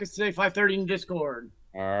Rupp and Rackets today, 5:30 in Discord.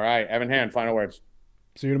 All right, Evan Hand, final words.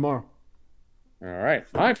 See you tomorrow. All right,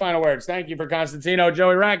 my final words. Thank you for Constantino,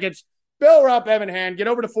 Joey Rackets, Bill Rupp, Evan Hand. Get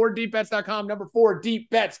over to 4deepbets.com, number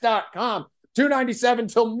 4deepbets.com.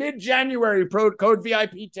 $297 till mid-January. Code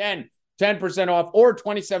VIP10, 10% off, or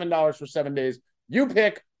 $27 for 7 days. You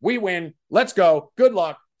pick, we win. Let's go. Good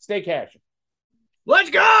luck. Stay cash. Let's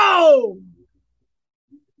go!